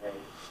roll.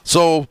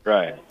 So,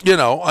 right.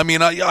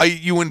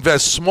 You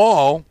invest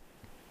small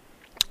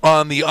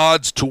on the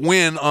odds to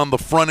win on the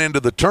front end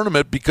of the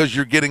tournament because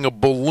you're getting a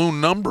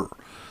balloon number.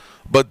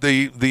 But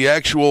the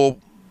actual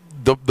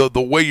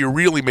the way you're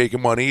really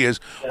making money is,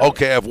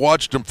 okay, I've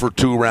watched him for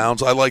 2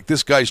 rounds. I like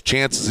this guy's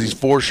chances. He's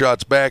 4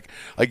 shots back.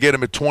 I get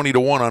him at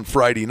 20-1 on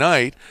Friday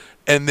night,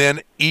 and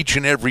then each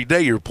and every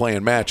day you're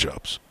playing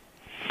matchups.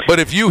 But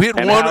if you hit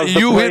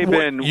you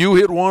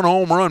hit one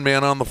home run,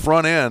 man, on the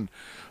front end,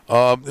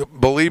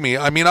 believe me.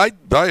 I mean, I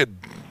had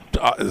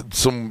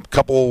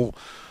couple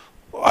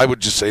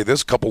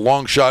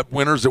long shot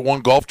winners that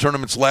won golf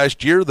tournaments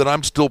last year that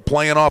I'm still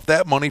playing off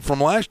that money from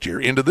last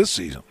year into this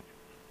season.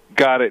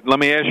 Got it. Let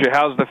me ask you,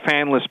 how's the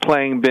fanless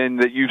playing been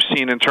that you've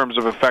seen in terms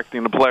of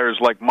affecting the players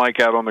like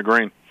Mike out on the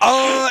green?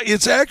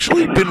 It's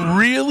actually been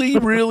really,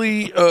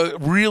 really,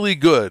 really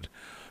good.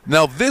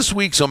 Now, this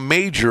week's a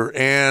major,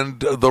 and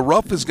the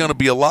rough is going to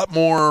be a lot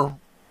more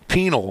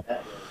penal.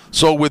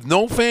 So with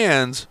no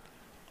fans,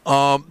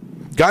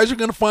 guys are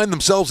going to find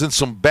themselves in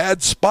some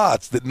bad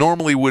spots that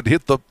normally would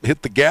hit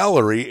the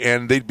gallery,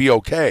 and they'd be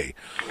okay.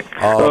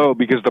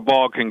 Because the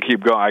ball can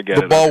keep going. I get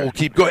it. The ball will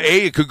keep going.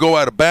 A, it could go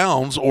out of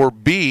bounds, or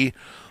B,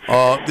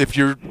 if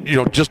you're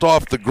just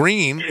off the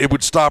green, it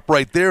would stop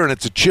right there, and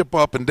it's a chip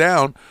up and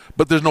down.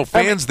 But there's no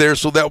fans there,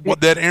 so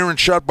that errant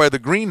shot by the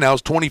green now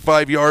is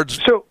 25 yards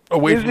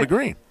away from the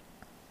green.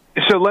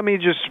 So let me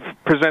just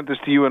present this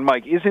to you and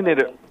Mike. Isn't it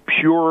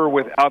pure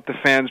without the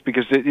fans?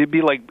 Because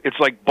it's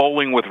like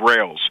bowling with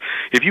rails.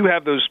 If you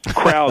have those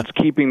crowds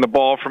keeping the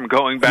ball from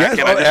going back,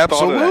 yes,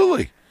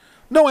 absolutely.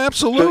 No,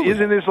 absolutely. So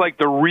isn't this like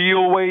the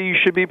real way you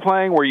should be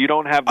playing, where you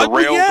don't have the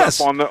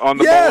rails up on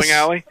the bowling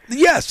alley?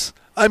 Yes,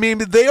 I mean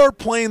they are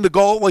playing the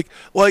golf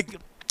like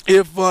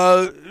if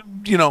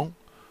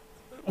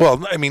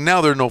Well, I mean,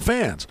 now there are no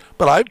fans.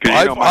 But I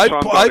played.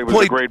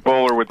 Was a great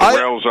bowler with the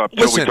rails up,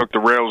 so we took the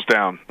rails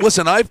down.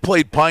 Listen, I've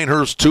played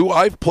Pinehurst too.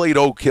 I've played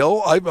Oak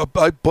Hill. I've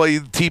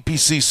played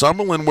TPC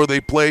Summerlin, where they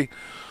play,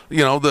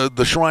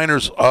 the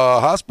Shriners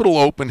Hospital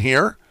Open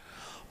here.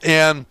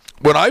 And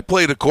when I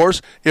played, of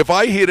course, if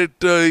I hit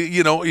it,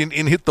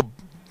 and hit the,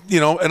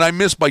 and I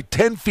miss by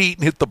 10 feet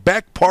and hit the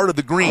back part of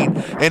the green,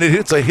 and it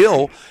hits a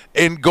hill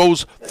and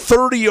goes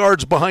 30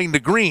 yards behind the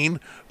green,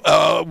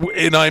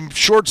 and I'm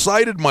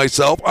short-sighted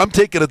myself, I'm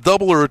taking a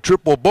double or a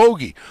triple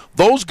bogey.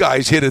 Those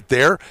guys hit it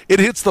there. It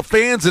hits the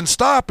fans and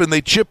stop, and they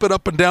chip it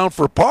up and down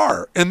for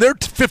par. And they're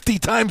 50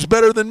 times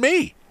better than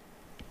me.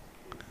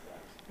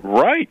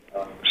 Right.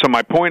 So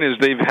my point is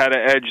they've had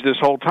an edge this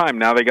whole time.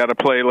 Now they got to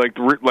play like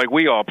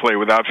we all play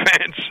without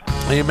fans.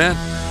 Amen.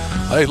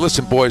 Hey,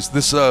 listen, boys,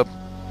 this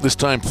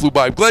time flew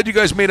by. I'm glad you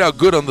guys made out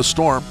good on the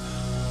storm.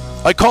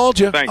 I called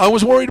you. Thanks. I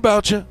was worried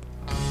about you.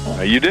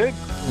 You did?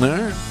 All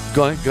right.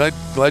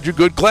 Glad you're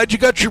good. Glad you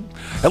got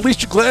at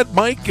least you're glad,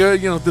 Mike,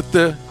 that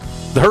the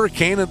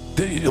hurricane, at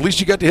least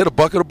you got to hit a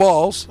bucket of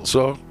balls.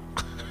 So.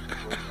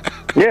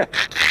 Yeah.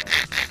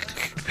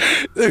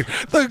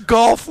 The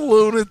golf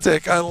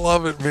lunatic. I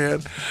love it,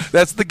 man.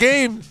 That's the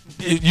game.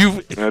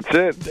 That's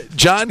it.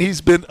 John,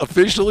 he's been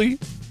officially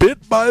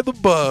bit by the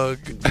bug.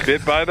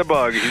 Bit by the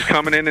bug. He's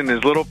coming in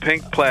his little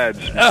pink plaids.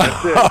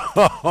 That's it.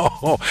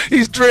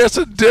 He's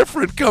dressing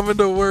different coming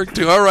to work,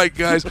 too. All right,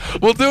 guys.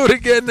 We'll do it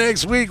again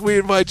next week. We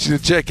invite you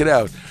to check it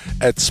out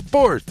at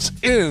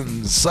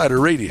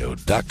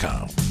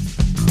SportsInsiderRadio.com.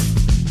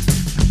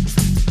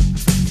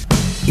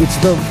 It's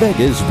the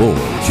Vegas Bowl,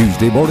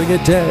 Tuesday morning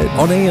at 10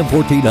 on AM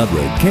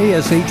 1400,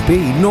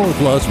 KSHP North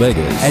Las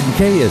Vegas, and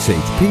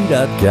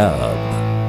KSHP.com.